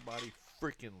everybody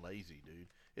freaking lazy, dude.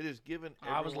 It has given.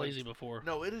 I was everyone- lazy before.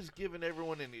 No, it has given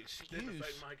everyone an Did the excuse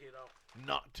fake mic get off?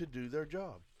 not to do their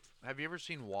job. Have you ever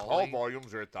seen Call Wally?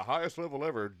 volumes are at the highest level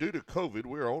ever. Due to COVID,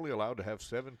 we are only allowed to have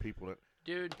 7 people in.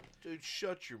 Dude, Dude,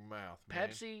 shut your mouth, man.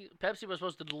 Pepsi was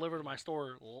supposed to deliver to my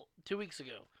store 2 weeks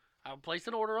ago. I placed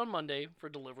an order on Monday for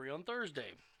delivery on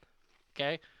Thursday.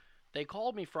 Okay? They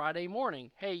called me Friday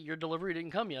morning. Hey, your delivery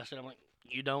didn't come yesterday. I'm like,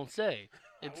 you don't say.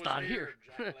 It's I was not here.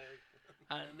 jackleg.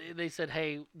 They said,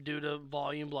 hey, due to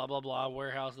volume, blah, blah, blah,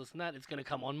 warehouse, this and that, it's going to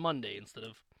come on Monday instead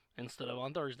of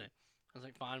on Thursday. I was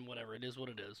like, fine, whatever. It is what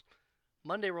it is.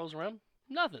 Monday rolls around,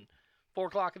 nothing. 4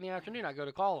 o'clock in the afternoon, I go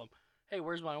to call them. Hey,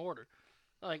 where's my order?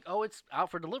 Like, oh, it's out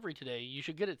for delivery today. You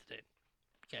should get it today.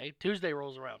 Okay, Tuesday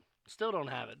rolls around. Still don't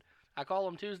have it. I call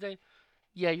them Tuesday.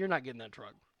 Yeah, you're not getting that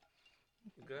truck.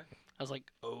 Okay. I was like,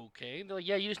 okay. They're like,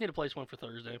 yeah, you just need to place one for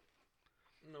Thursday.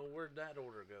 No, where'd that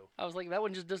order go? I was like, that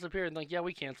one just disappeared. And like, yeah,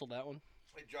 we canceled that one.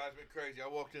 It drives me crazy. I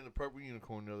walked in the Purple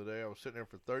Unicorn the other day. I was sitting there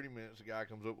for 30 minutes. A guy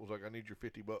comes up and was like, I need your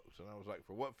 $50. And I was like,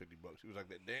 for what $50? He was like,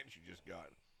 that dance you just got.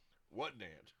 What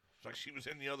dance? It's like she was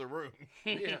in the other room.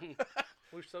 Yeah.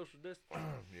 We're social distance.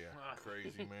 Yeah,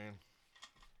 crazy, man.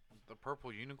 The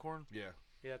Purple Unicorn? Yeah,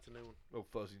 Yeah, it's a new one. little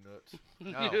fuzzy nuts.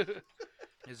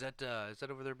 Oh. Is that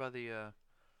over there by the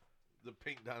The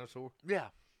pink dinosaur. Yeah.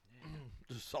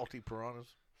 The salty piranhas.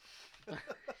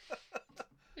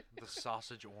 The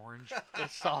sausage orange? The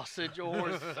sausage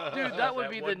orange. Dude, that would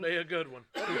be a good one.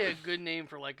 that'd be a good name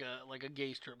for like a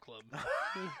gay strip club.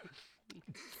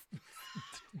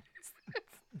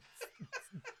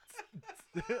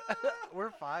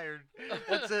 We're fired.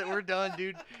 That's it. We're done,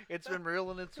 dude. It's been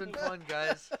real and it's been fun,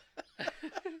 guys.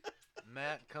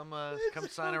 Matt, come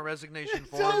sign a resignation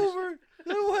form.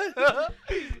 What?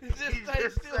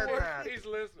 He's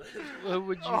listening.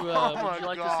 Would you Oh would you my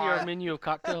like to see our God. menu of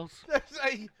cocktails?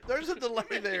 There's a delay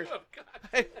there.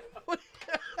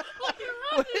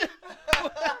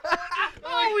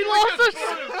 Oh, we lost us.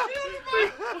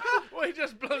 We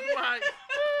just blew the mic.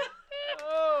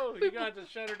 Oh, you got to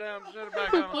shut her down, shut her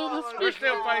back blew on. the We're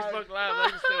still speaker. Facebook Live. They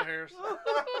can still hear us.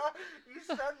 You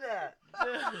said that.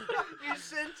 You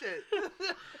sent it.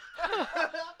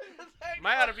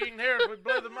 Matt, if you can hear us, we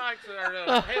blew the mics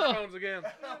or headphones again.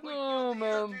 Oh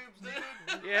man.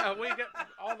 Yeah, we got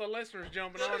all the listeners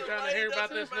jumping on trying to hear about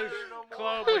this new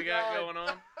club we got going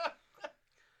on.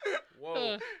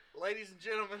 Whoa. Ladies and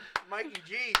gentlemen, Mikey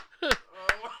G.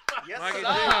 Yes, Mikey G,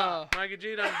 Ah. Mikey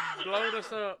G done blowed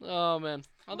us up. Oh man.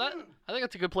 Oh, I think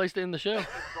that's a good place to end the show.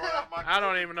 I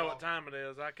don't even know what time it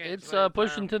is. I can't. It's say the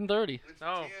pushing time. 10:30.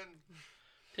 Oh.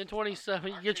 10:27.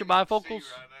 You get your bifocals.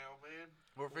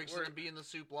 We're fixing to be in the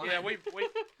soup line. Yeah, we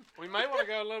may want to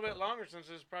go a little bit longer since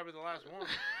this is probably the last one.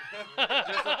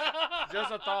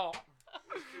 Just a thought.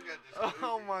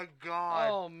 Oh my God.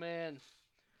 Oh man.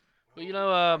 Well, you know,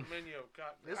 Menu of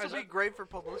cocktails. This will be great for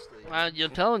publicity. I'm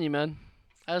telling you, man.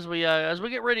 As we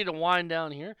get ready to wind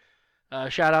down here,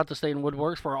 shout out to Staten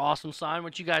Woodworks for our awesome sign,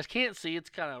 which you guys can't see. It's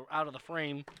kind of out of the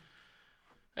frame.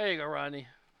 There you go, Rodney.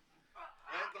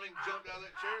 That thing jumped out of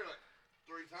that chair like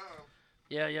 3 times.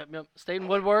 Yeah, yep. Staten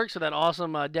Woodworks, so that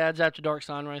awesome Dad's After Dark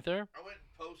sign right there. I went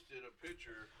and posted a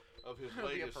picture of his It'll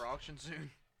be up latest. for auction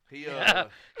soon. He Yeah.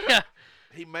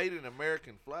 he made an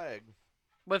American flag.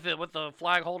 With the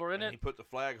flag holder in And he it. put the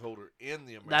flag holder in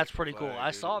the American That's pretty cool. flag,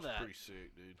 I dude. saw It was that. Pretty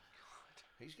sick, dude.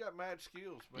 He's got mad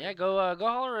skills, man. Yeah, go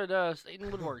holler at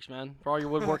Staten Woodworks, man, for all your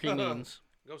woodworking needs.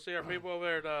 Go see our people over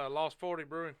there at Lost 40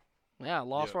 Brewing. Yeah,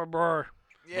 Lost Yep. for a burr.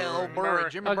 Yeah, Burr. old Burr.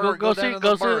 Jimmy Go Burr. go down see to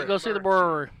go the see Burr. go see the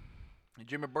brewery.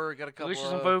 Jimmy Burr got a Go couple get you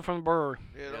some of... food from the brewery.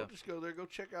 Yeah, Yeah. don't just go there. Go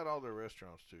check out all their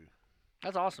restaurants too.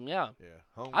 That's awesome. Yeah.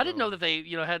 Yeah. I didn't know that they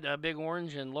had Big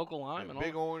Orange and Local Lime and all.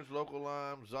 Big Orange, Local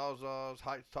Lime, Zaza's,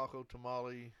 Heights Taco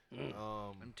Tamale.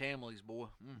 Them Tamales, boy.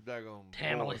 Daggone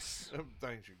Tamales. boy, Them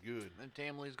things are good. Them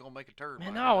Tamales gonna make a turd. Man,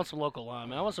 my now I guy. want some Local Lime.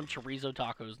 Man. I want some chorizo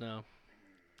tacos now.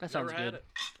 That sounds Never had good. it.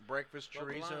 Breakfast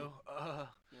Local chorizo.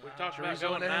 We talked about Chorizo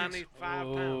going and eggs. 95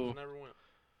 Whoa. pounds, never went.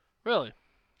 Really?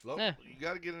 Yeah. You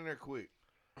got to get in there quick,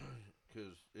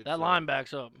 because That line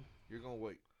backs up. You're gonna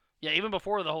wait. Yeah, even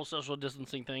before the whole social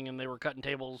distancing thing and they were cutting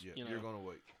tables, Yeah, you know. you're gonna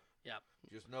wait. Yeah.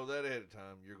 Just know that ahead of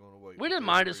time. You're gonna wait. We didn't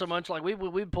mind it so much. Like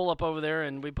we'd pull up over there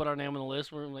and we put our name on the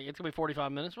list. We're like, it's gonna be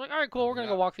 45 minutes. We're like, all right, cool. We're gonna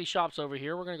go walk these shops over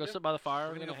here. We're gonna go sit by the fire.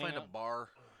 We're gonna go hang find a out. bar.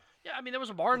 Yeah, I mean there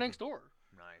was a bar next door.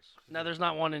 Nice. Now there's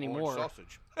not one Orange anymore.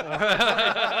 sausage.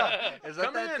 Is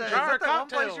Come that in, is try that our the one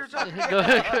place you're cocktails.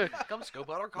 talking about? Come scope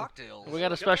out our cocktails. We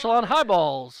got a special on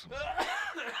highballs.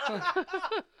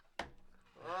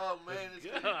 Oh man, it's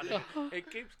God, good. it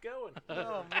keeps going.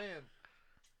 Oh man.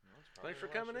 Thanks for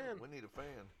coming in. We need a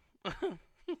fan.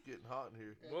 Getting hot in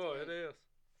here. Boy, it is.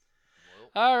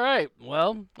 All right.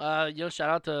 Well, shout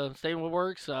out to Staten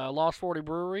Woodworks, Lost 40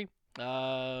 Brewery.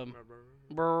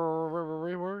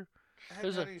 Brewery. I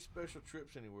Who's haven't had a- any special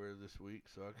trips anywhere this week,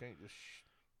 so I can't just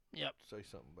Yep. say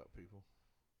something about people.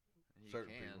 You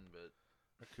Certain can, people. but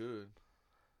I could.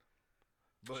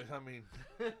 But I mean,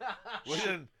 we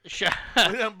didn't Shout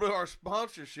blew our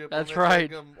sponsorship. That's on that right.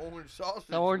 daggum orange sausage.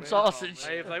 The orange man. sausage.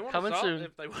 Hey, if they want Coming soon.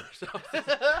 if they want sausage,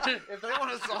 if they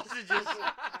want a sausages,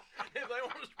 if they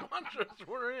want to sponsor us,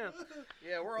 we're in.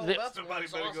 yeah, we're all The- about some Somebody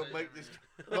better go sausage. make this.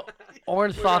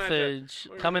 Orange We're gonna have to- sausage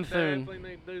We're coming gonna soon. definitely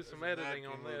need to do some There's a editing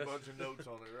napkin on with this. A bunch of notes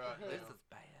on it right This now.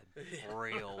 is bad.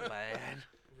 Real bad.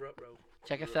 Ruh-roh.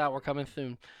 Check us out. We're coming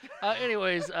soon.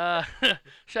 Anyways, shout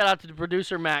out to the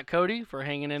producer Matt Cody for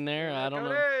hanging in there. I don't know.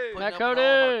 Cody! Matt Putting up with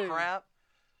all of Cody! our crap.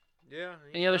 Yeah.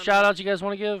 Any other shout outs you guys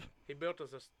want to give? He built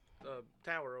us a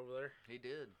tower over there. He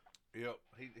did. Yep.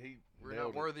 He We're nailed not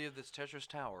it. worthy of this Tetris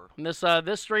tower. And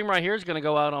this stream right here is going to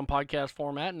go out on podcast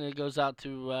format, and it goes out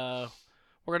to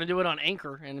we're going to do it on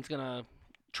Anchor, and it's going to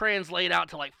translate out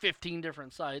to like 15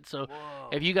 different sites. So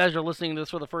if you guys are listening to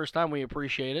this for the first time, we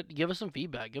appreciate it. Give us some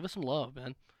feedback. Give us some love,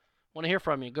 man. Want to hear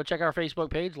from you. Go check our Facebook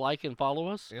page, like and follow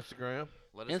us. Instagram.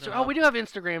 Let us know Oh, we do have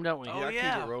Instagram, don't we? Oh, I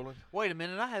yeah. keep it rolling. Wait a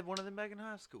minute, I had one of them back in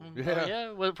high school. Oh,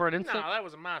 yeah. Well, for an No, instant. that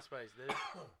was a MySpace, dude.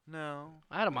 No.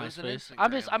 I had a It was an MySpace.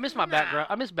 Instagram. I miss my background.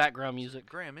 I miss background music.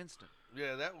 Graham Instant.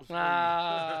 Yeah, that was.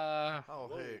 Oh,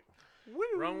 heck.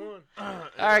 Wrong one. All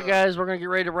right, guys, we're going to get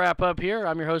ready to wrap up here.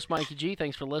 I'm your host, Mikey G.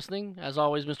 Thanks for listening. As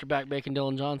always, Mr. Back Bacon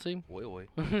Dylan Johnson. Wait.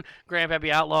 Grand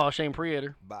Pappy Outlaw, Shane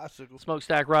Preator. Bicycle.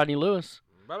 Smokestack Rodney Lewis.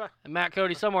 Bye-bye. And Matt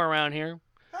Cody somewhere around here.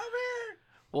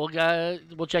 We'll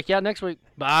check you out next week.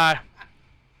 Bye.